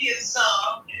and being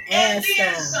some, and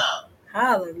being some.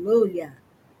 Hallelujah.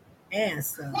 And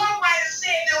some. One writer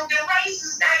said the race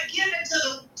is not given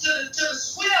to the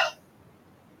swift,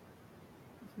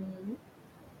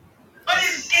 but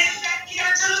it's not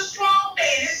given to the strong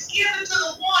man. It's given to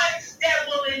the one that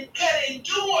can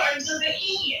endure unto the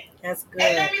end. That's good.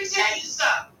 And let me tell you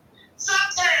something.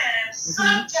 Sometimes,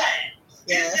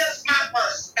 it's just my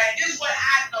perspective. This is what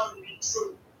I know to be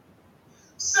true.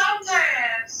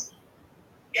 Sometimes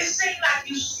it seems like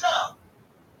you stuck.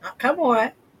 Come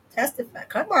on. Testify.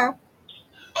 Come on.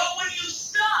 But when you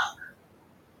stuck,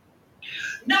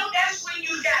 that's when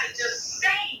you gotta just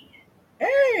stand.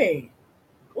 Hey.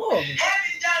 Glory.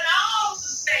 Having done all to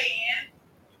stand,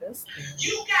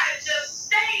 you gotta just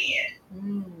stand.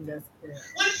 That's good.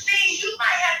 Which means you might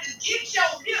have to get your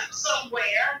hip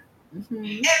somewhere and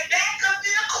back up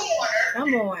in a corner.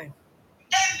 Come on.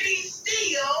 And be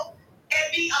still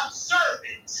and be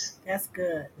observant. That's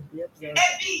good. Be observant.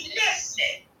 And be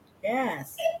listening.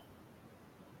 Yes.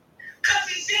 Because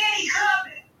he said he's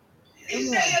coming. He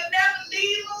said he'll never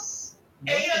leave us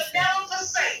and he'll never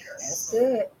forsake us. That's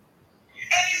good.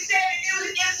 And he said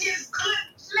it's his good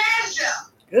pleasure.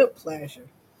 Good pleasure.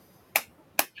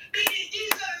 Meaning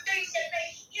these are the things that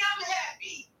make him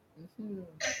happy.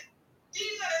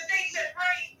 These are the things that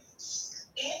bring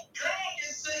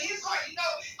gladness to his heart.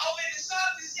 Over in the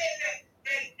Psalms it said that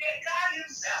God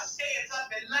himself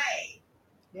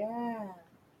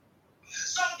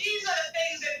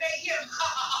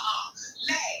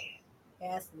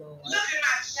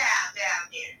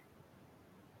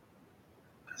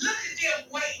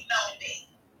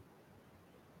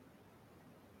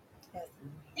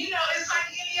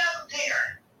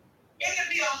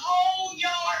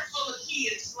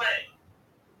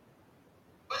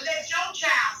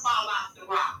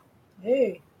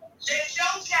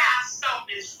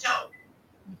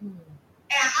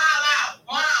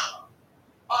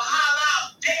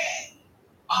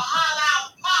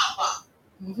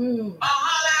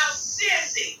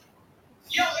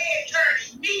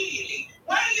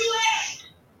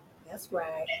That's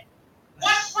right.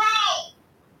 What's wrong?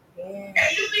 Yeah.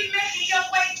 And you be making your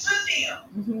way to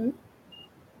them.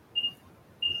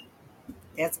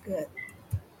 That's good.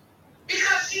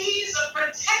 Because he's a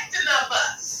protector of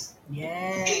us. Yeah.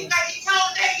 Like he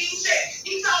told David,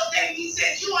 he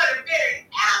said, you are the very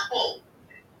apple.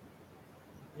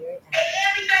 Yeah. And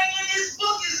everything in this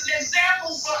book is an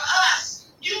example for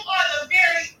us. You are the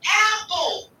very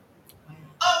apple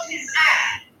of his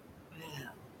eye.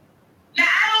 Wow. Now,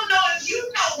 I don't know if you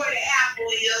know where the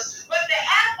apple is, but the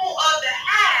apple of the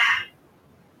eye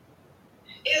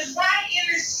is right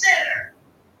in the center.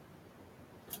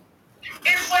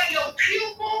 It's where your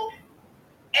pupil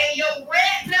and your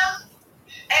retina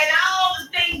and all the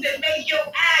things that make your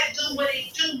eye do what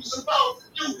it supposed to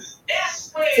do.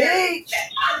 That's where the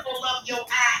apple of your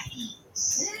eye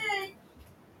is.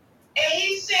 And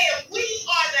he said, we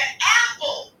are the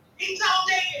apple. He told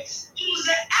David, he was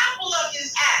the apple of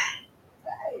his eye.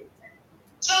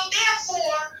 So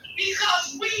therefore,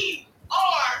 because we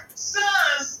are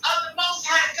sons of the Most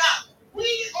High God,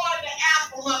 we are the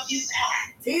apple of his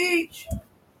eye. Teach.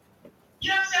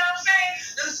 You understand what I'm saying?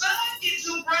 The sun gets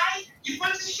too bright, you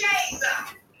put the shades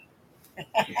on.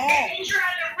 If you're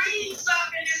trying to read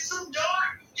something that's too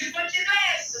dark, you put your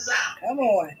glasses on. Come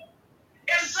on.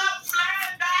 If something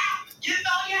flying by, you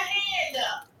throw your hand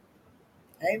up.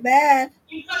 Amen.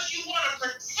 Because you want to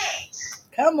protect.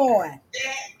 Come on.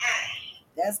 That eye.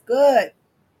 That's good.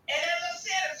 And as I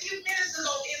said a few minutes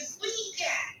ago,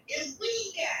 if we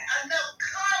got enough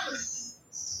common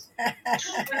sense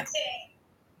to protect.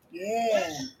 Yeah. What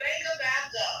you think about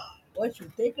God. What you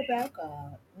think about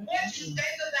God. What you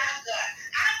think about God.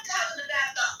 I'm talking about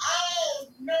the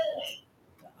all-knowing,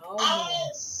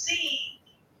 all-seeing,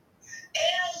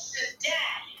 El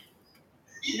Shaddai.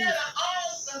 You know, the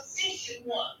all-sufficient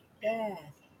one. Yes.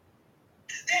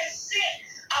 That set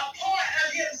a part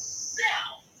of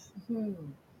himself.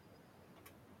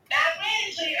 Now, I read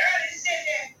it to you earlier. It said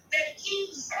that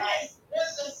Jesus Christ was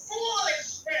the full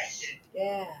expression.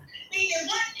 Yeah. Meaning, it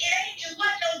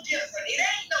wasn't no different. It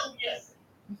ain't no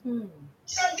different.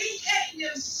 So he came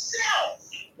himself.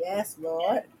 Yes,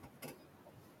 Lord.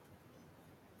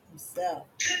 Himself.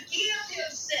 To give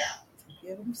himself. To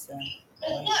give himself.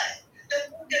 For what?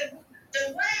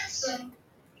 The ransom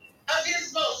of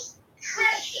his most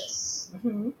precious.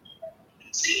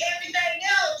 See, everything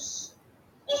else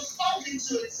was spoken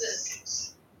to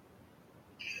existence.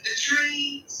 The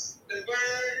trees, the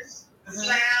birds, the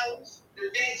flowers, the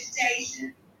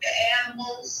vegetation, the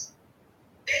animals,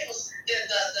 they was the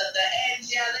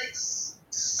angelics,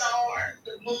 the stars,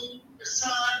 the moon, the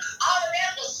sun, all of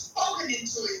that was spoken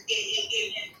into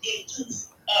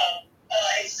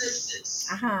existence.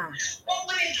 But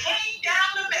when it came down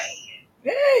to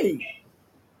man,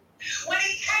 when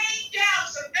it came down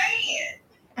to man,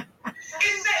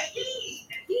 it said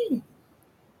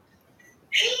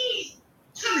he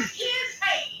took his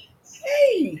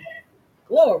hands.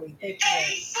 Glory. And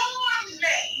he formed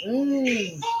man.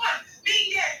 He formed,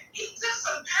 meaning that he took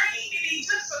some pain and he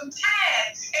took some time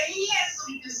and he had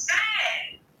some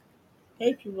design.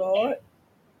 Thank you, Lord.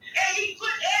 And he put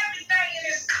everything in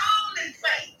his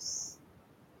commonplace.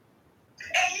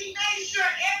 And he made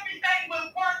sure everything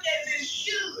would work as it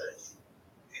should.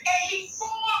 And he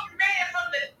formed man from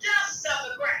the dust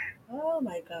of the ground. Oh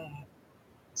my God.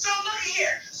 So look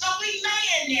here. So we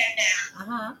laying there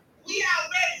now. We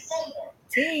already formed.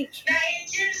 Teach. Now in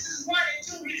Genesis 1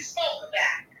 and 2, he spoke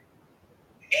about it.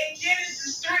 In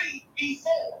Genesis 3, he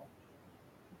formed.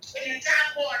 In the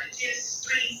top part of Genesis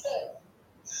 3 and 4.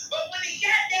 But when he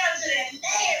got down to that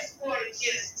last part of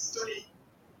Genesis 3,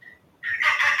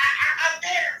 I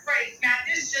paraphrase. Now,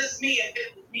 this is just me if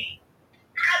it was me.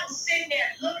 I was sitting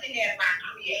there looking at my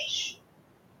creation.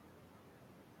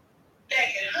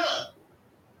 Thinking,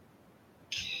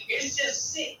 it's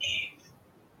just sitting there.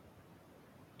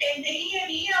 And then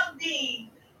him being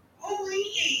who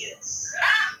he is.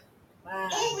 Wow.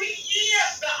 Who he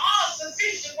is, the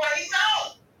all-sufficient one. He's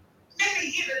all. Let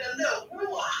me give it a little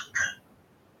ruach.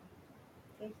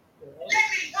 Let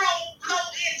me blow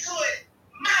into it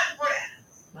my breath.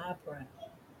 My breath.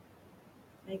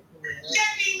 Thank you, Lord.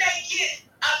 Let me make it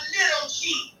a little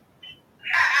cheap.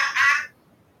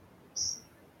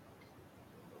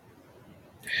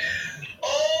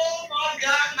 Oh my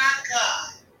God, my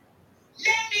God.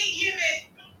 Let me give it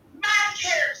my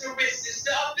characteristics,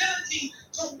 the ability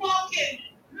to walk in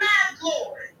my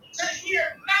glory.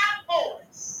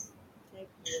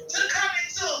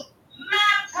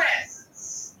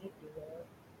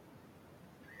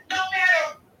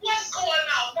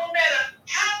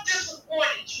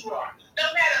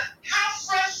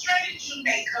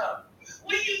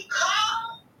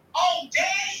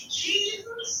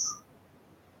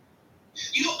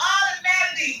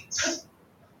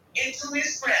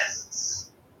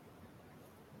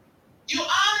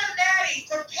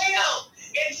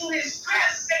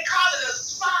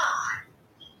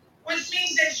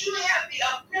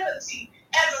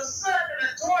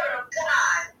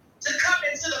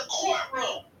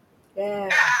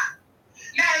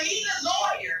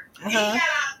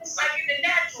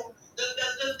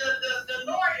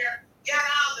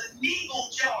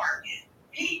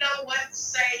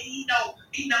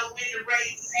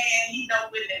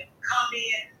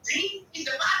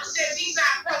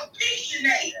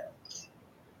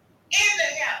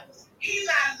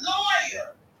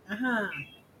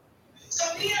 So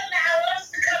he allowed us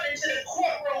to come into the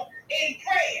courtroom in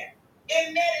prayer,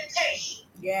 in meditation.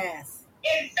 Yes.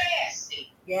 In fasting.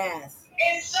 Yes.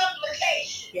 In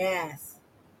supplication. Yes.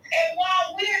 And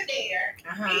while we're there,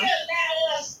 he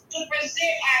allowed us to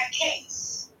present our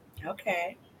case.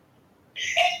 Okay.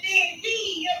 And then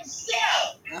he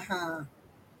himself,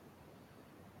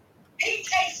 he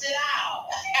takes it all.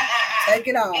 Take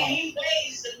it all. And he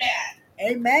weighs the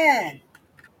matter. Amen.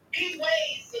 He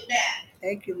weighs the matter.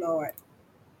 Thank you, Lord.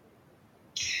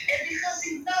 And because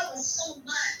he loves us so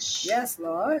much. Yes,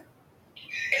 Lord.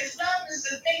 As long as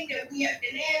the thing that we have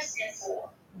been asking for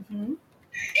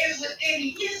is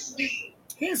within his will.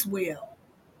 His will.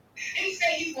 He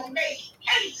said he will make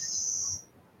haste.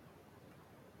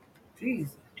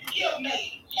 Jesus. He'll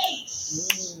make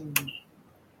haste.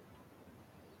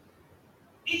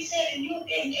 He said,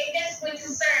 and that's when you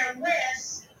find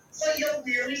rest for your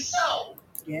weary soul.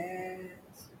 Yes.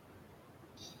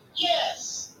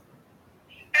 Yes.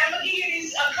 I'm going to give you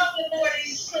a couple more of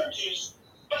these scriptures.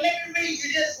 But let me read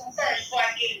you this one first before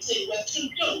I get to it. What to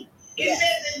do. It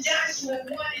says in Joshua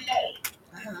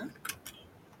 1:8.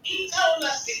 He told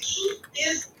us to keep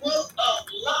this book of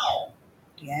law.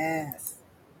 Yes.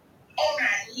 On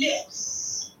our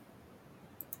lips.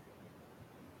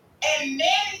 And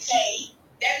meditate,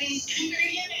 that means keep it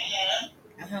in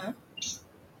your hand.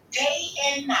 Day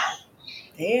and night.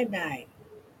 Day and night.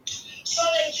 So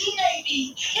that you may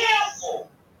be careful.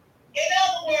 In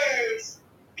other words,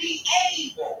 be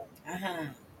able.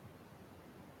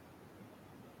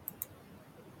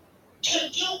 To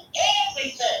do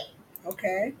everything.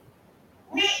 Okay.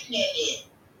 Written in it.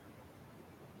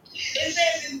 It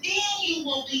says, and then you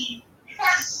will be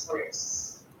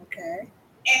prosperous. Okay.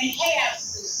 And have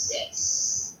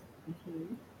success.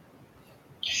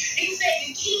 He said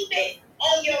to keep it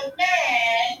on your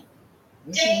mind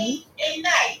day and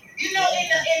night. You know, in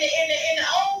the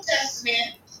Old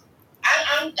Testament,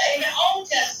 in the Old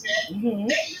Testament,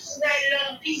 they used to write it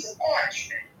on a piece of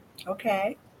parchment.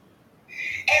 Okay.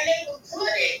 And they would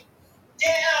put it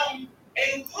down,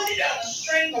 they would put it on a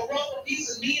string or rope, a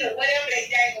piece of meat or whatever they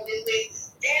dangled it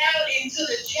with, down into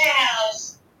the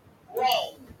child's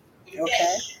robe.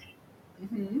 Okay.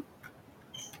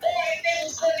 Or if they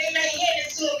was going, they may hand it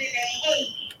to them in their hand.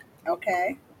 Okay.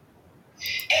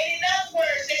 And in other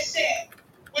words, they said,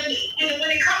 when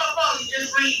it come up on you,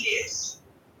 just read this.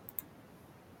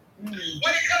 When it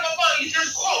come up on you,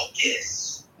 just quote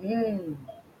this.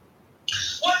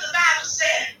 What the Bible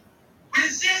said,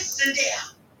 resist the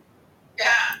devil.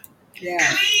 God. Yeah.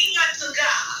 Cling unto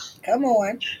God. Come on.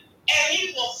 And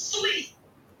he will flee.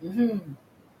 And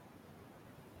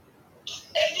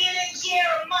then in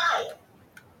Jeremiah,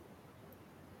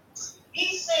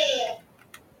 he said,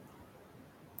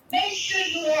 make sure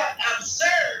you have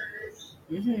observed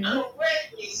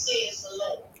correctly, says the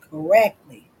Lord.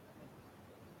 Correctly.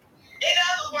 In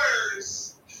other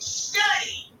words,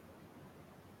 study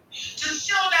to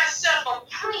show thyself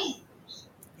approved.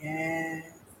 Yes.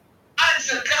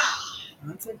 Unto God.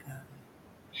 Unto God.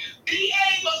 Be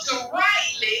able to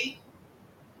rightly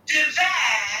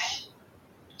divide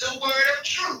the word of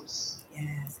truth.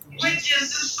 Yes. Which is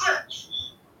the scripture.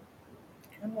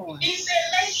 Come on. He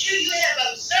said, make sure you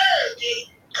have observed it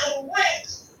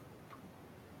correctly.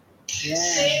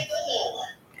 Yes. Said the Lord.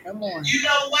 Come on. You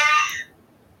know why?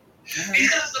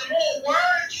 Because the more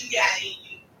words you got in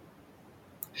you,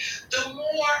 the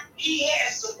more he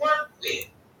has to work with.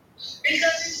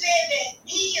 Because he said that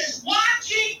he is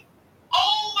watching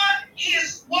over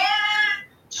his word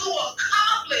to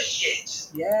accomplish it.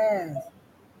 Yes.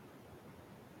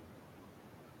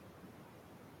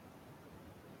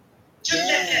 Just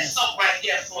let that soak right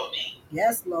there for me.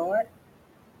 Yes, Lord.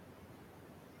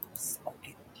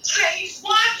 Okay. So he's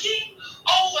watching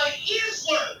over his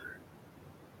word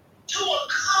to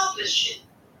accomplish it.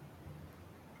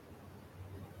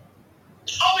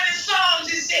 Oh, in the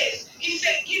Psalms it says, he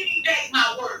said, give me back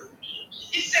my word.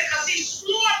 He said, because he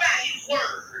swore by his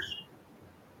word.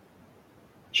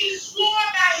 He swore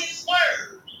by his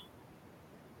word.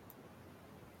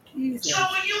 Jesus. So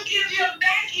when you give him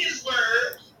back his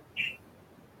word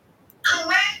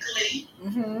correctly,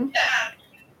 in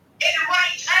the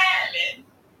right timing,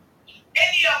 in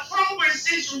the appropriate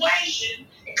situation,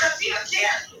 because he'll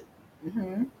tell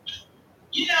you.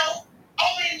 You know,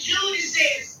 over in Jude it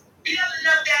says, building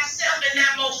up thyself in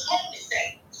thy most holy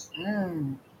faith.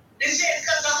 It says,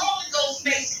 because the Holy Ghost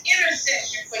makes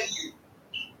intercession for you.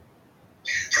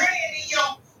 Praying in your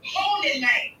holy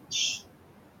language.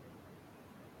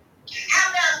 How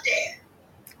about that?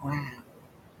 Wow.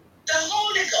 The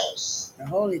Holy Ghost. The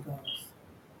Holy Ghost.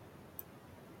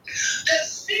 The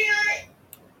Spirit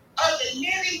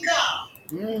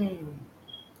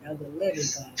Of the living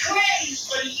God. Praise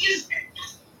for you.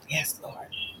 Yes, Lord.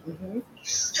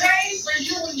 Praise for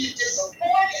you when you're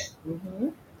disappointed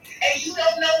and you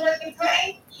don't know what to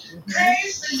pray.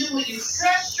 Praise for you when you're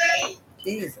frustrated.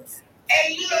 Jesus.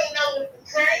 And you don't know what to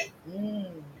pray.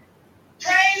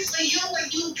 Praise for you when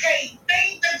you can't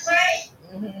think to pray.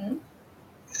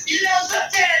 You know,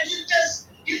 sometimes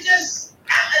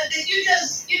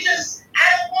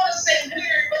I don't want to say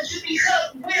weird, but you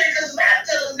become weird because God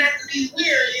tells us not to be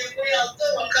weird in well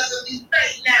doing, because if we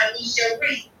faint now, we shall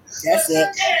reap. That's but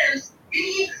sometimes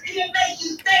it'll make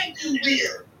you think you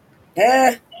weird. Yeah.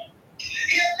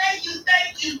 It'll make you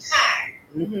think you tired.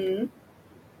 It'll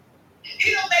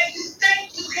make you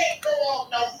think you can't go on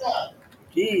no further.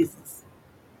 Jesus.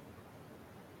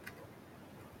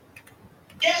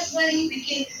 That's when he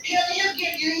begins. He'll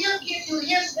give you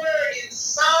his word in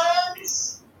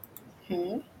Psalms.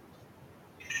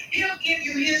 He'll give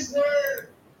you his word.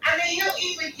 I mean, he'll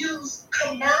even use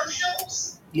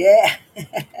commercials. Yeah.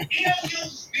 He'll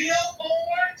use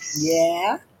billboards.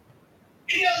 Yeah.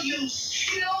 He'll use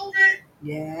children.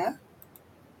 Yeah. And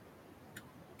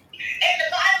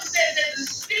the Bible says that the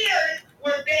Spirit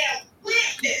will bear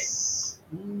witness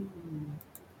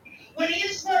when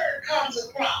his word comes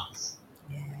across.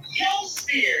 Your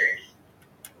spirit,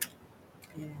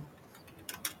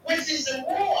 which is the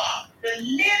Ruach, the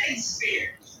living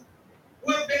spirit,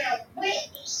 will bear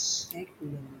witness. Thank you,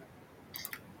 Lord.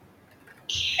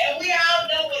 And we all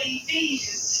know what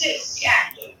Ephesians 6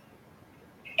 chapter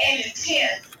and the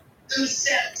 10th through the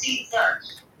 17th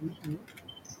verse.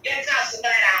 That talks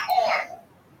about our armor.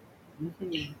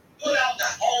 Put on the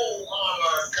whole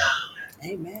armor of God.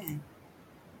 Amen.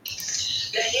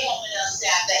 The helmet of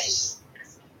salvation.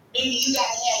 Meaning you gotta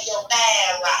have your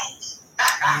mind right.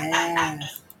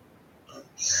 Yes.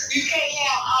 You can't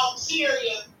have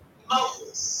ulterior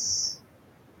motives.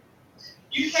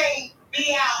 You can't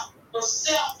be out for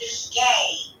selfish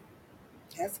gain.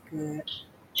 That's good.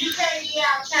 You can't be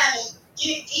out trying to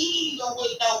get even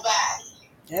with nobody.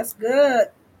 That's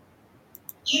good.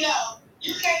 You know,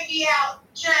 you can't be out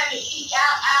trying to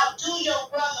outdo your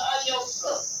brother or your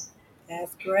sister.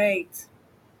 That's great.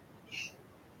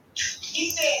 He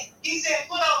said,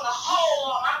 put on the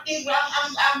whole armor.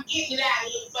 I'm getting it out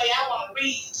here for you. I want to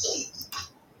read it to you.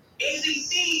 It's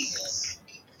Ephesians,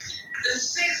 the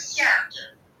 6th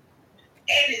chapter,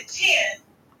 and the 10th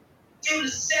through the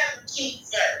 17th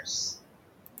verse.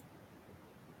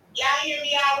 Y'all hear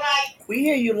me all right? We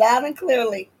hear you loud and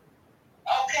clearly.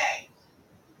 Okay.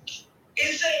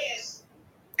 It says,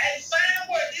 a final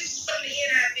word. This is from the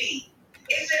NIV.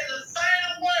 It says, the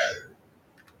final word.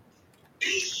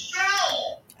 Be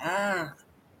strong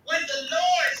with the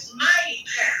Lord's mighty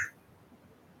power.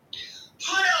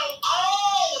 Put on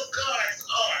all of God's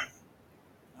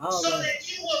armor so that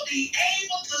you will be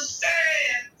able to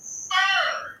stand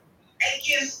firm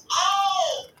against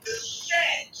all the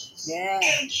strategies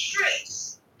and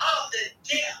tricks of the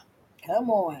devil. Come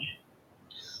on.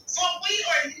 For we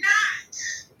are not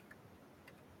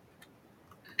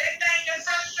that thing that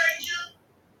frustrates you,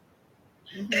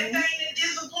 that thing that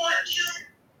disappoints you.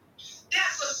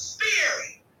 That's a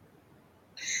spirit.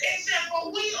 It said,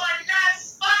 for we are not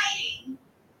fighting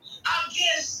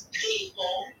against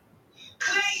people,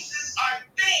 places, or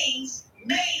things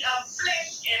made of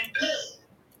flesh and blood.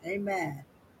 Amen.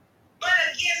 But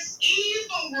against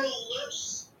evil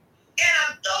rulers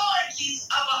and authorities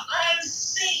of an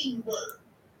unseen world.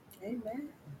 Amen.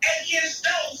 Against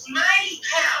those mighty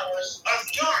powers of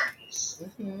darkness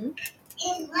who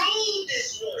rule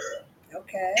this world.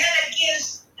 Okay. And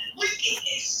against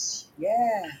wickedness.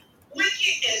 Yeah.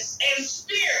 Wickedness and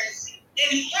spirits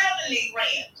in heavenly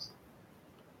realms.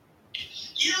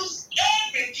 Use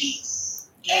every piece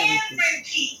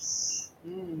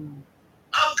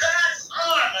of God's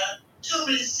armor to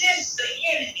resist the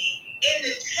enemy in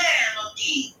the time of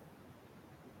evil.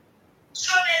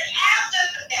 So that after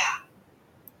the battle,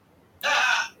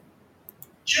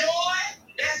 joy,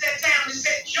 that's that time we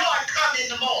said joy come in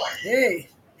the morning. Hey.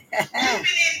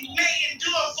 Weeping may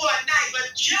endure for a night,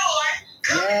 but joy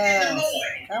comes in the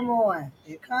morning. Come on.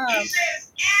 It comes. He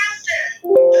says after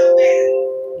the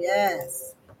battle.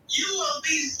 Yes. You will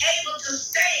be able to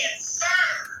stand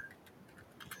firm.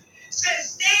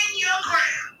 Says stand your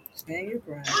ground. Stand your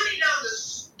ground. Putting on the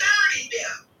sturdy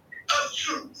belt of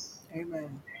truth.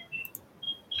 Amen.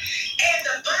 And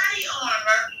the body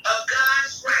armor of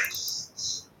God's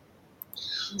righteousness.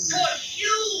 For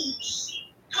shoes,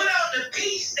 put on the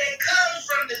peace that comes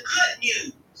from the good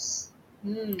news.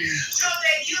 So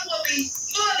that you will be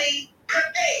fully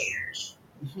prepared.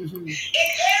 In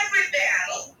every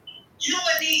battle, you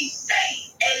will need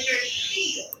faith as your shield.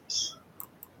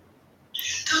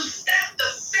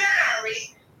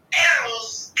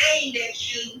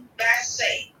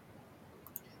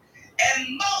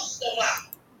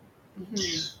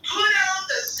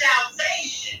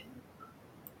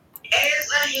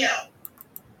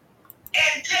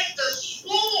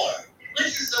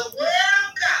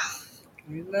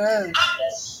 None. I'm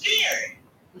the spirit.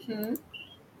 And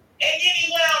then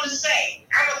he went on to say,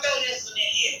 I'm going to throw this one in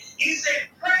here. He said,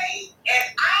 pray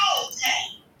at all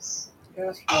times.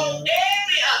 Yes, on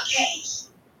every occasion.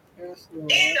 Yes,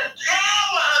 Lord. In the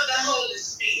power of the Holy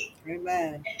Spirit.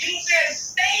 Amen. And he says,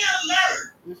 stay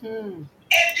alert and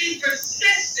be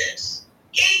persistent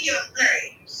in your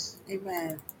prayers.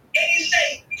 Amen. And he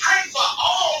said, pray for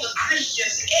all the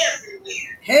Christians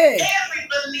everywhere. Hey. Every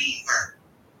believer.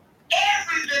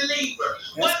 Every believer.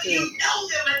 Whether you know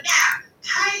them or not,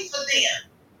 pray for them.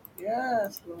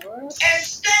 Yes, Lord.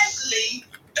 Especially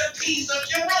the peace of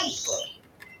Jerusalem.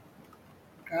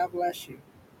 God bless you.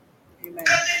 Amen.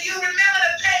 Because if you remember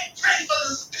to pray for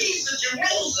the peace of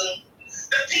Jerusalem,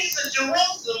 the peace of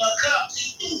Jerusalem will come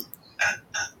to you.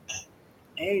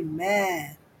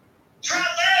 Amen.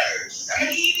 Proverbs. I'm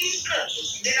going to give you these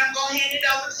scriptures, then I'm going to hand it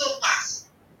over to Apostle.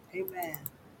 Amen.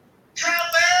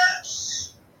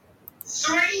 Proverbs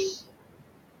 3,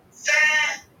 5,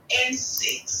 and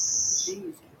 6.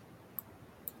 Jesus.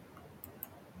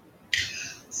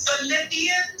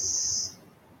 Philippians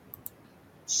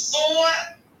 4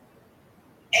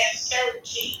 and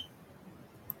 13.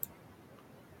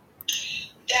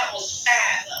 That was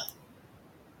 5 of them.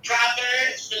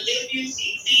 Proverbs, Philippians,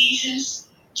 Ephesians,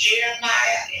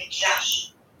 Jeremiah, and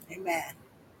Joshua. Amen.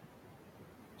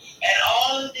 And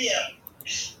all of them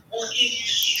will give you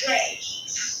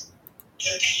strategies to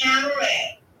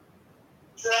counteract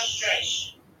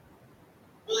frustration.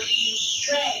 Will give you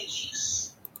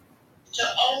strategies to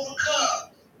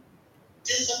overcome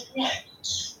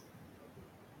disappointment.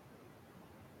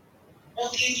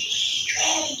 Will give you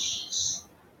strategies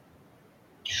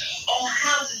on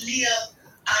how to live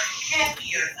a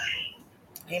happier life.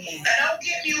 Amen. Now don't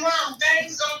get me wrong,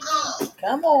 things gonna come.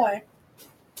 Come on.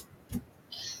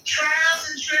 Trials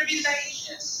and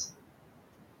tribulations,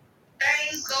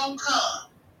 things gonna come.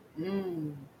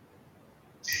 And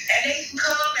they can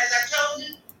come, as I told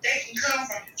you, they can come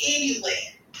from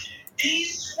anywhere.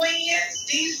 These twins,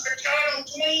 these fraternal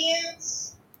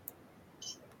twins,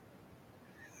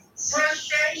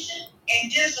 frustration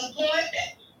and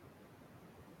disappointment,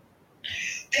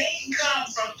 they can come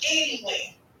from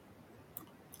anywhere.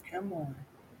 Come on.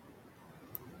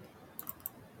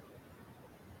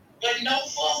 But know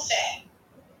for a fact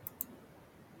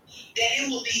that it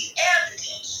will be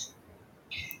evident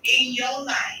in your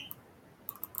life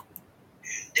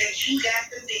that you got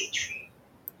the victory.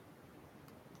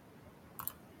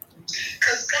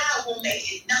 Because God will make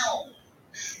it known.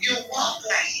 You'll walk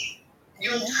like it.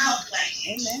 You'll talk like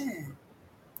it. Amen.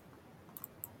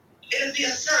 It'll be a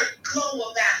certain glow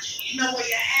about you. You know, where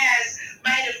your eyes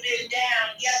might have been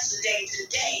down yesterday,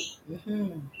 today.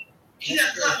 He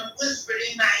done come and whispered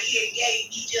in my ear, gave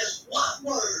me just one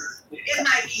word. It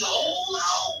might be hold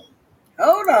on.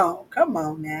 Hold on. Come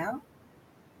on now.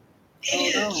 And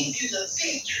it'll give you the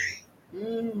victory.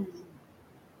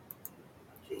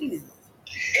 Jesus.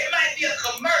 It might be a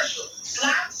commercial.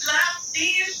 Slop, slop,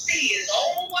 fizz.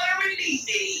 Oh, what a relief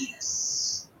it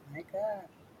is. My God.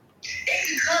 It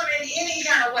can come in any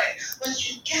kind of way. But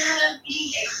you gotta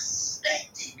be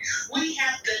expecting. We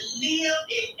have to live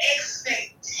in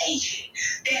expectation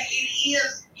that it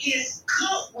is his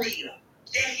goodwill,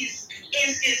 that is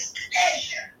his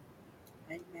pleasure.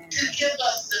 Amen. To give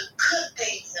us the good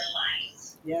things in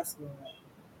life. Yes, Lord.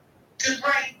 To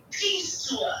bring peace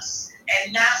to us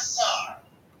and not sorrow.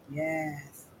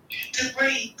 Yes. To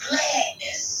bring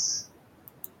gladness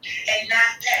and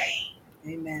not pain.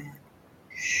 Amen.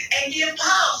 And then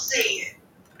Paul said,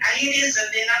 I hear this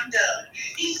and then I'm done.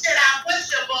 He said, I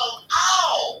wish above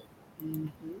all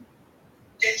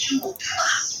that you will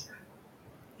prosper.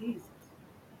 Jesus.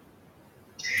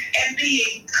 And be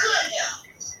in good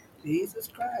health. Jesus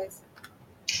Christ.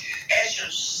 As your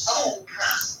soul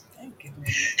prospers. Thank you.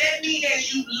 That means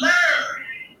as you learn,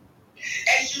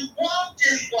 as you walk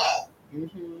this walk,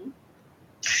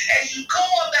 as you go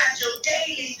about your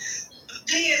daily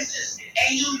business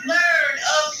and you learn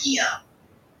of him.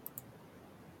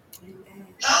 Amen.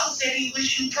 Paul said he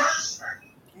wish you prosper.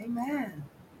 Amen.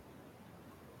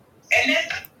 And then,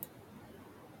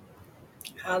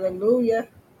 hallelujah.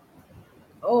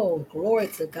 Oh, glory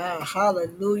to God.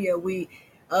 Hallelujah. We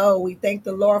thank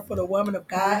the Lord for the woman of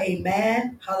God.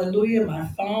 Amen. Hallelujah. My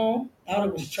phone thought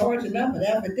it was charging up, but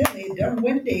evidently it done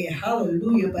went dead.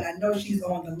 Hallelujah. But I know she's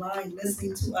on the line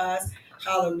listening to us.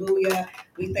 Hallelujah.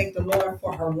 We thank the Lord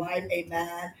for her life.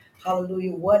 Amen.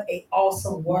 Hallelujah. What an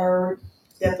awesome word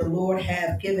that the Lord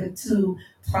have given to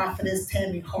Prophetess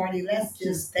Tammy Hardy. Let's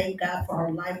just thank God for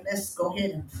her life. Let's go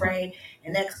ahead and pray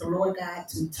and ask the Lord God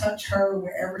to touch her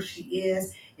wherever she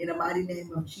is. In the mighty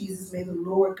name of Jesus, may the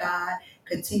Lord God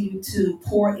continue to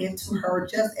pour into her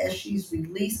just as she's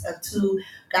released unto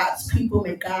God's people.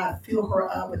 May God fill her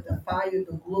up with the fire,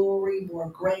 the glory, more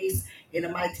grace in the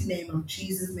mighty name of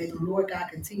Jesus. May the Lord God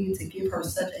continue to give her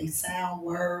such a sound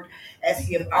word as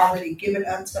He have already given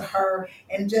unto her,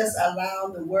 and just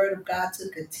allow the word of God to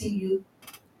continue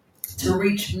to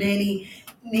reach many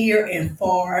near and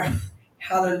far.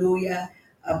 Hallelujah.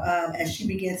 As she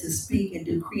begins to speak and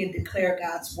decree and declare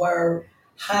God's word.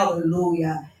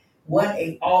 Hallelujah. What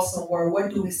an awesome word.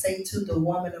 What do we say to the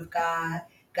woman of God?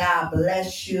 God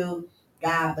bless you.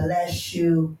 God bless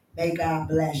you. May God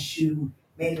bless you.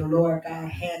 May the Lord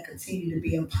God's hand continue to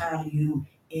be upon you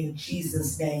in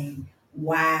Jesus' name.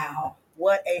 Wow.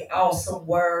 What an awesome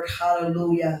word.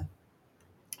 Hallelujah.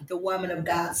 The woman of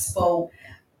God spoke,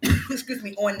 excuse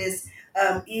me, on this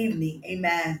evening.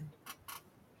 Amen.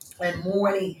 And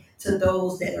morning to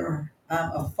those that are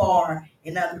afar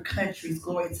in other countries.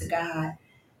 Glory to God.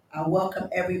 I welcome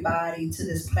everybody to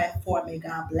this platform. May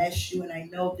God bless you. And I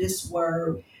know this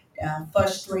word,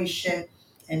 frustration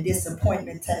and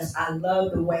disappointment test, I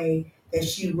love the way that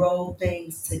she rolled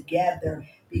things together,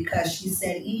 because she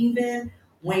said, even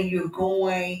when you're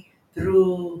going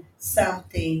through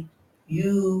something,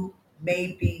 you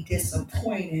may be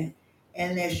disappointed.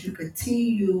 And as you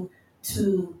continue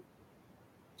to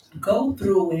go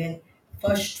through it,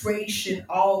 frustration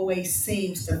always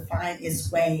seems to find its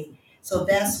way. So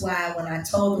that's why when I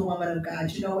told the woman of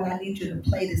God, you know what, I need you to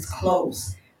play this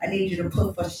close. I need you to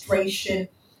put frustration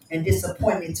and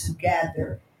disappointment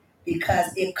together,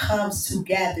 because it comes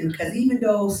together. Because even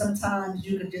though sometimes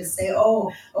you can just say,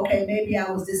 oh, okay, maybe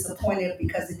I was disappointed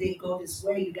because it didn't go this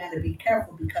way, you got to be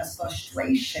careful, because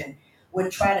frustration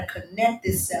would try to connect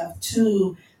itself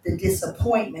to the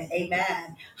disappointment.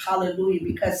 Amen. Hallelujah.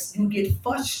 Because you get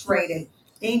frustrated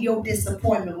in your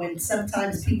disappointment when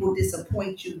sometimes people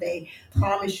disappoint you. They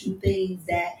promise you things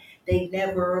that they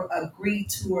never agree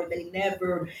to, or they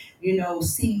never,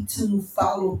 see to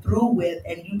follow through with.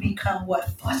 And you become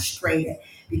frustrated,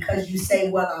 because you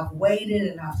say, well, I've waited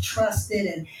and I've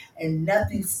trusted, and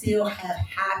nothing still have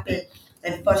happened.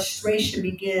 And frustration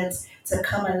begins to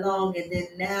come along. And then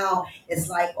now it's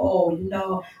like, oh,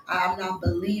 I'm not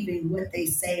believing what they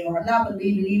say, or I'm not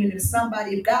believing even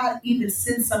if God even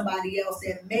sends somebody else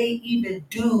that may even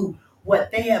do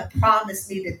what they have promised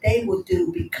me that they will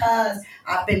do, because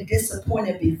I've been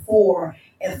disappointed before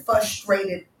and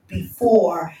frustrated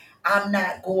before. I'm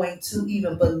not going to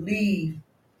even believe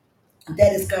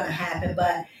that it's going to happen.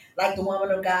 But like the woman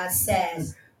of God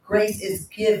says, grace is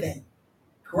given.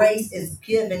 Grace is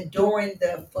given during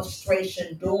the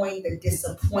frustration, during the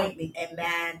disappointment,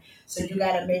 amen. So you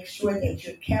got to make sure that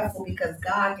you're careful, because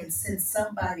God can send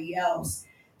somebody else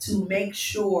to make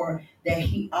sure that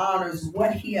He honors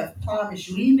what He has promised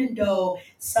you, even though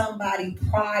somebody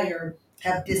prior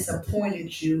have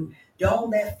disappointed you.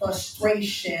 Don't let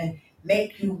frustration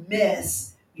make you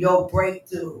miss your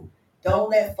breakthrough. Don't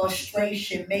let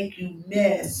frustration make you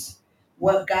miss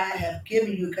what God have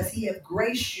given you, because He have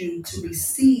graced you to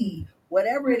receive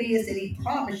whatever it is that He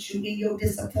promised you in your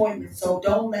disappointment. So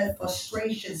don't let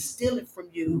frustration steal it from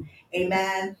you.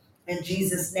 Amen. In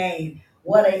Jesus' name.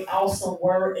 What an awesome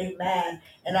word. Amen.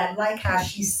 And I like how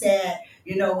she said,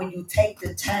 when you take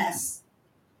the test,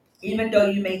 even though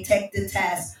you may take the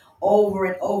test over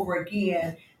and over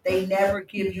again, they never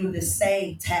give you the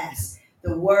same test.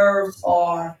 The words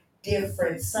are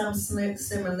different, some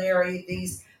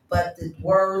similarities, but the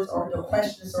words or the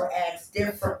questions are asked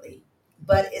differently.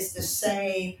 But it's the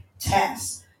same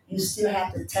test. You still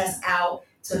have to test out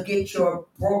to get your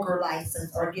broker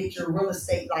license, or get your real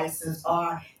estate license,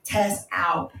 or test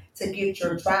out to get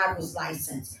your driver's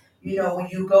license. When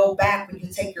you go back, when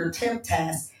you take your temp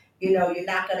test, you're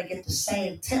not going to get the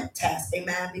same temp test,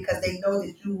 amen, because they know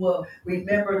that you will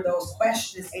remember those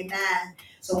questions, amen.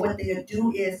 So what they'll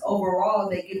do is, overall,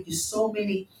 they give you so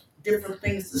many different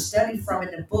things to study from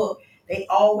in the book. They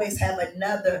always have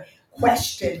another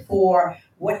question for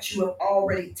what you have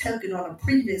already taken on a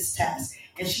previous test.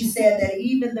 And she said that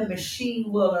even the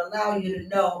machine will allow you to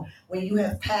know when you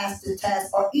have passed the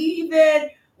test, or even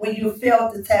when you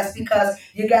failed the test, because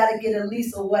you got to get at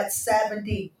least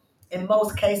 70, in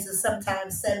most cases,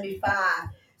 sometimes 75.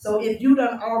 So if you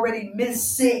done already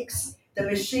missed 6, the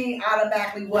machine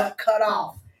automatically cut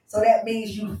off. So that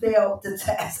means you failed the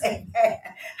test. Amen.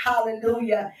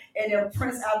 Hallelujah. And they'll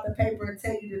print out the paper and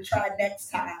tell you to try next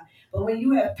time. But when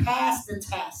you have passed the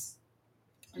test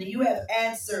and you have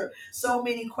answered so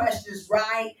many questions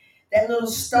right, that little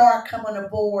star come on the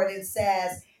board and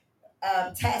says,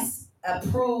 test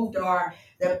approved, or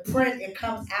the print, it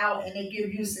comes out and they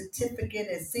give you a certificate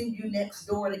and send you next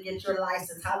door to get your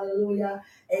license. Hallelujah.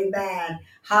 Amen.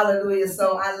 Hallelujah.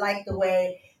 So I like the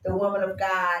way the woman of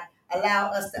God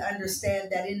allowed us to understand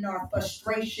that in our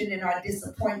frustration, in our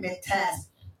disappointment test,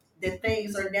 that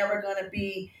things are never going to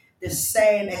be the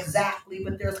same exactly,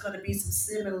 but there's going to be some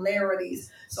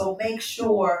similarities. So make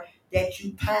sure that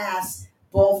you pass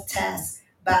both tests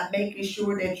by making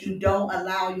sure that you don't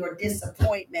allow your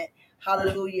disappointment,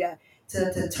 hallelujah,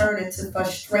 to turn into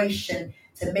frustration,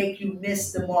 to make you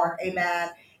miss the mark. Amen.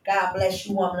 God bless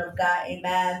you, woman of God.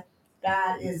 Amen.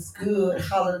 God is good.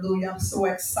 Hallelujah. I'm so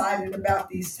excited about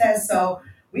these tests. So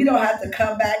we don't have to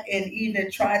come back and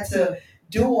even try to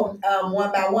do them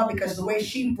one by one, because the way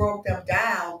she broke them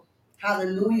down,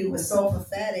 hallelujah, was so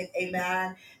prophetic.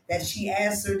 Amen. That she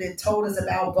answered and told us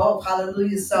about both.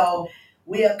 Hallelujah. So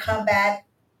we'll come back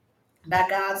by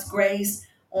God's grace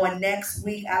on next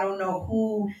week. I don't know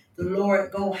who the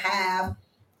Lord gonna have,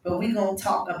 but we gonna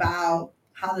talk about,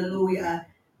 hallelujah,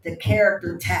 the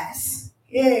character test.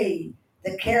 Yay,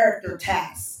 the character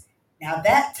test. Now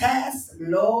that test,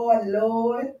 Lord,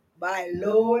 my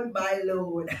Lord,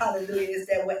 hallelujah. Is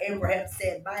that what Abraham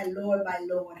said? My Lord,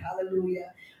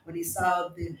 hallelujah. When he saw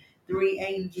the three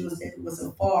angels that was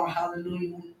afar,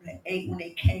 hallelujah. When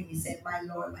they came, he said, my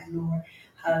Lord,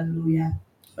 hallelujah.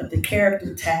 But the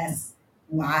character test,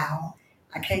 wow.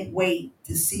 I can't wait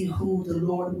to see who the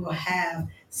Lord will have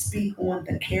speak on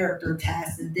the character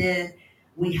test. And then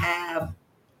we have,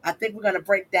 I think we're going to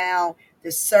break down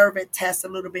the servant test a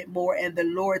little bit more and the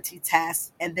loyalty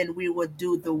test. And then we will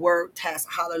do the word test.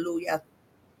 Hallelujah.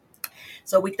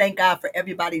 So we thank God for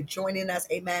everybody joining us.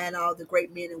 Amen. All the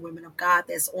great men and women of God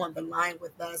that's on the line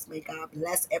with us. May God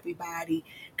bless everybody.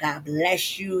 God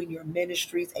bless you and your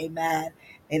ministries. Amen.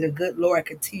 May the good Lord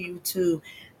continue to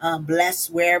bless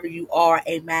wherever you are.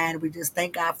 Amen. We just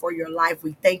thank God for your life.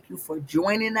 We thank you for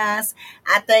joining us.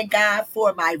 I thank God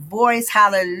for my voice.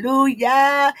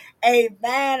 Hallelujah.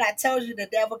 Amen. I told you the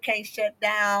devil can't shut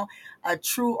down a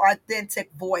true,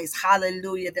 authentic voice.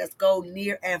 Hallelujah. That's go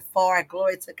near and far.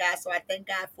 Glory to God. So I thank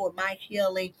God for my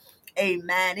healing.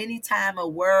 Amen. Anytime a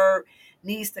word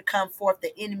needs to come forth,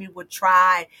 the enemy would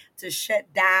try to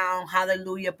shut down.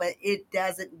 Hallelujah. But it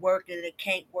doesn't work and it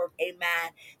can't work.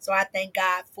 Amen. So I thank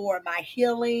God for my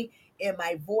healing in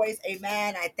my voice.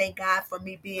 Amen. I thank God for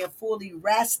me being fully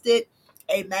rested.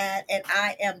 Amen. And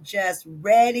I am just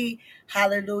ready.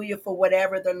 Hallelujah. For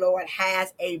whatever the Lord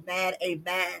has. Amen.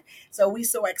 Amen. So we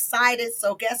so excited.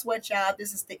 So guess what, y'all?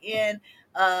 This is the end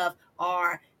of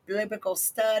our biblical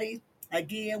study.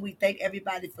 Again, we thank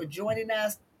everybody for joining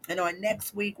us. And on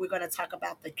next week, we're going to talk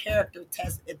about the character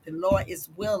test if the Lord is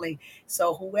willing.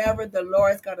 So whoever the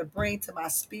Lord is going to bring to my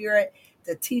spirit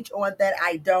to teach on that,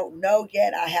 I don't know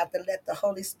yet. I have to let the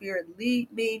Holy Spirit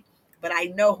lead me. But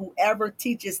I know whoever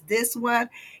teaches this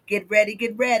one, get ready,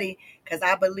 because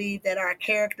I believe that our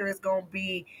character is going to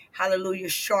be, hallelujah,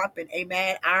 sharpened.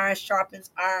 Amen. Iron sharpens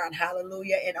iron.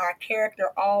 Hallelujah. And our character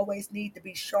always need to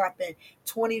be sharpened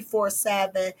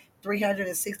 24/7,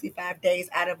 365 days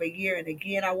out of a year. And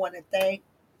again, I want to thank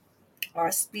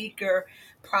our speaker,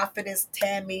 Prophetess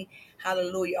Tammy,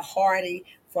 hallelujah, Hardy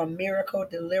from Miracle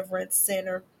Deliverance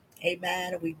Center.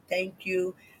 Amen. We thank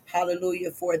you,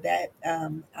 hallelujah, for that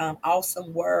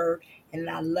awesome word. And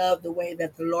I love the way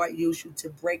that the Lord used you to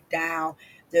break down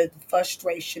the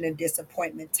frustration and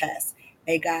disappointment test.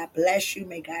 May God bless you.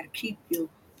 May God keep you.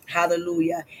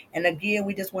 Hallelujah. And again,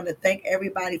 we just want to thank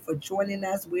everybody for joining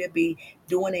us. We'll be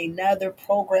doing another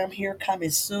program here coming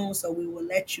soon. So we will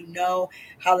let you know,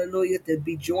 hallelujah, to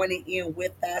be joining in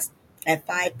with us at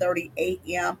 5:30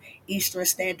 a.m. Eastern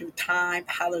Standard Time.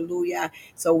 Hallelujah.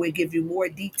 So we'll give you more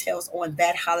details on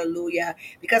that. Hallelujah.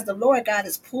 Because the Lord God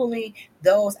is pulling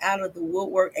those out of the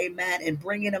woodwork. Amen. And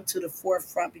bringing them to the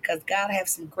forefront, because God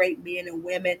has some great men and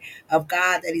women of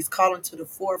God that he's calling to the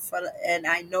forefront. And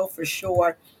I know for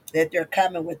sure that they're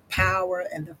coming with power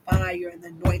and the fire and the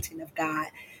anointing of God.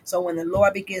 So when the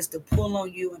Lord begins to pull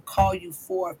on you and call you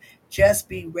forth, just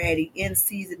be ready in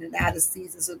season and out of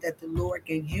season, so that the Lord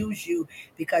can use you,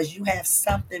 because you have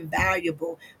something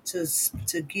valuable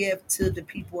to give to the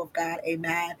people of God.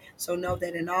 Amen. So know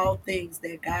that in all things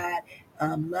that God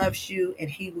loves you, and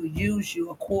he will use you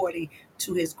according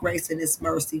to his grace and his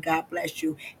mercy. God bless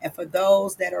you. And for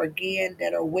those that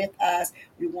are with us,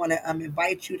 we want to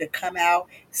invite you to come out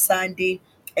Sunday,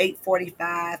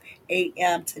 8:45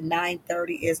 a.m. to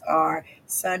 9:30 is our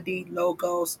Sunday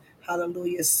Logos,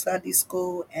 hallelujah, Sunday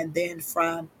school. And then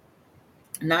from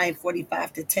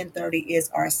 9:45 to 10:30 is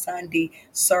our Sunday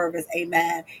service.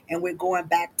 Amen. And we're going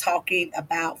back talking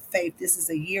about faith. This is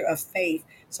a year of faith.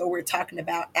 So we're talking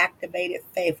about activated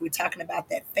faith. We're talking about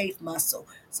that faith muscle.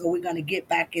 So we're going to get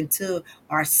back into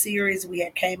our series. We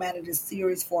had came out of this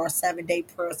series for our 7-day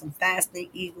prayers and fasting,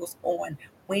 Eagles on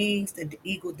Wings, the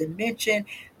eagle dimension.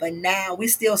 But now we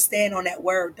still stand on that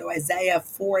word though, Isaiah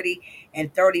 40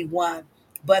 and 31.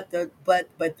 But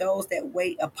those that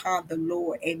wait upon the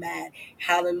Lord, amen.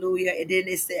 Hallelujah. And then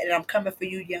it said, and I'm coming for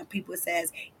you, young people. It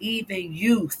says, even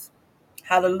youth,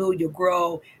 hallelujah,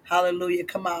 grow. Hallelujah.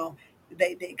 Come on.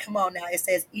 They come on now. It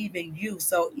says even youth.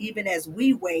 So even as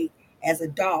we wait as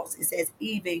adults, it says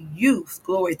even youth,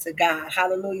 glory to God.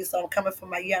 Hallelujah. So I'm coming for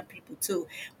my young people too.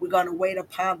 We're going to wait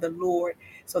upon the Lord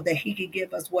so that he can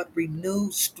give us what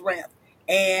renewed strength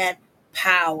and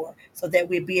power, so that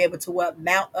we'll be able to what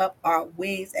mount up our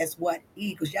wings as what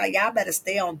eagles. Y'all better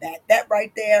stay on that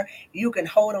right there. You can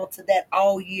hold on to that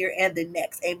all year and the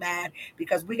next, amen,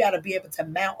 because we got to be able to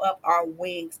mount up our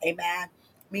wings, amen,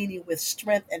 meaning with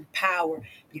strength and power,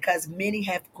 because many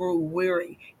have grew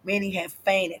weary, many have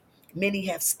fainted, many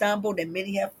have stumbled, and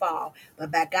many have fallen,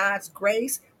 but by God's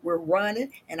grace we're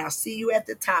running, and I'll see you at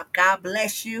the top. God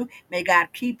bless you. May God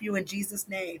keep you in Jesus'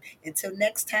 name. Until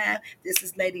next time, this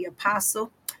is Lady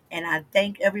Apostle, and I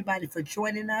thank everybody for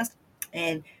joining us,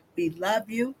 and we love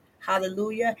you.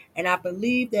 Hallelujah. And I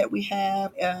believe that we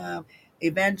have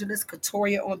Evangelist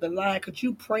Katoria on the line. Could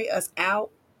you pray us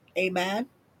out? Amen.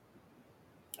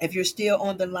 If you're still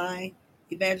on the line,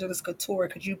 Evangelist Katoria,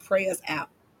 could you pray us out?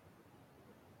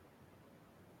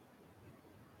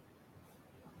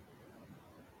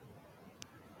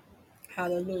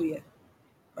 Hallelujah.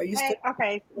 Are you still?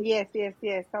 Okay. Yes.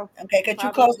 So, Okay, could you Father,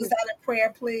 we close us just, out in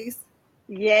prayer, please?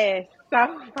 yes.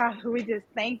 So, Father, we just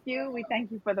thank you. We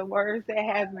thank you for the words that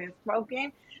has been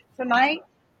spoken tonight.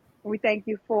 We thank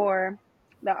you for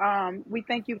we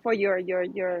thank you for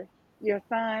your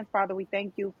son, Father. We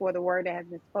thank you for the word that has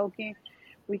been spoken.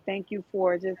 We thank you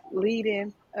for just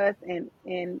leading us in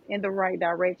the right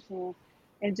direction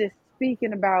and just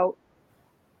speaking about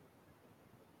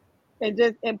and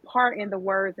just imparting the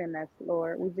words in us,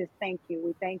 Lord. We just thank you.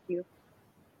 We thank you.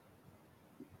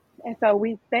 And so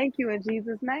we thank you in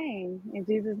Jesus' name. In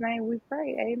Jesus' name we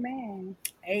pray. Amen.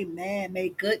 Amen. May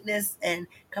goodness and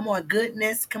come on,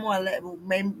 goodness. Come on.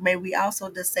 May we also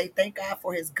just say thank God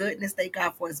for his goodness. Thank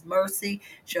God for his mercy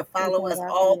shall We follow thank us God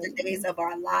for all the days your of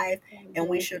our life, and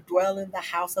we grace, shall dwell in the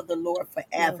house of the Lord Lord,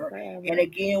 forever. And forever.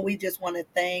 again, we just want to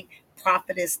thank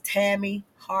Prophetess Tammy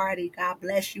Hardy. God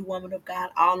bless you, woman of God,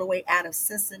 all the way out of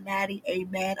Cincinnati,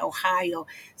 amen, Ohio.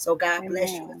 So God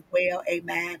bless you as Amen. well,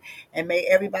 amen. And may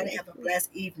God everybody bless have a you. blessed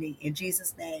evening. In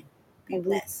Jesus' name, be In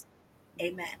Jesus' blessed.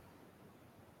 Amen.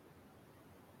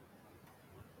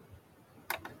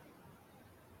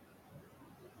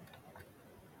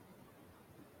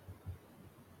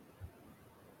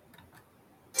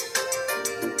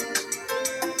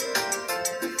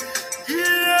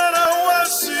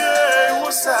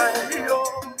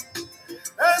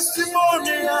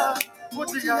 Estimonia,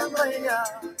 Mutia Maya,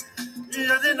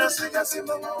 Yadina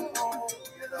Segasimamo,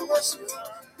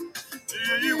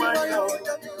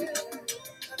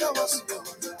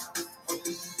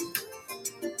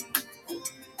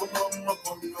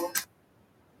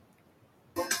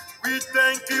 we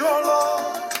thank you, O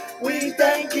Lord. We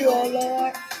thank you, O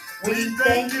Lord. We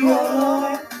thank you, O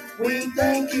Lord. We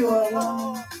thank you, O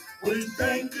Lord. We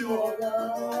thank you, O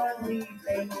Lord. We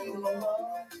thank you, O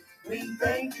Lord. We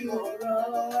thank you, O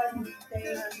Lord. We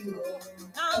thank you, O Lord.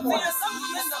 Come on.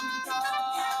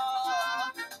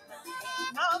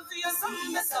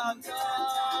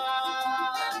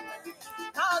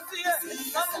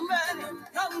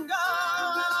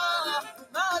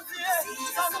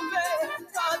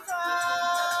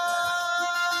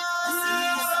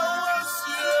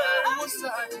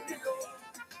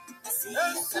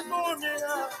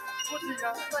 Estimonia,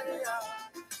 Mutia Maya,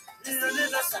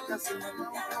 Yadina Segasimamo,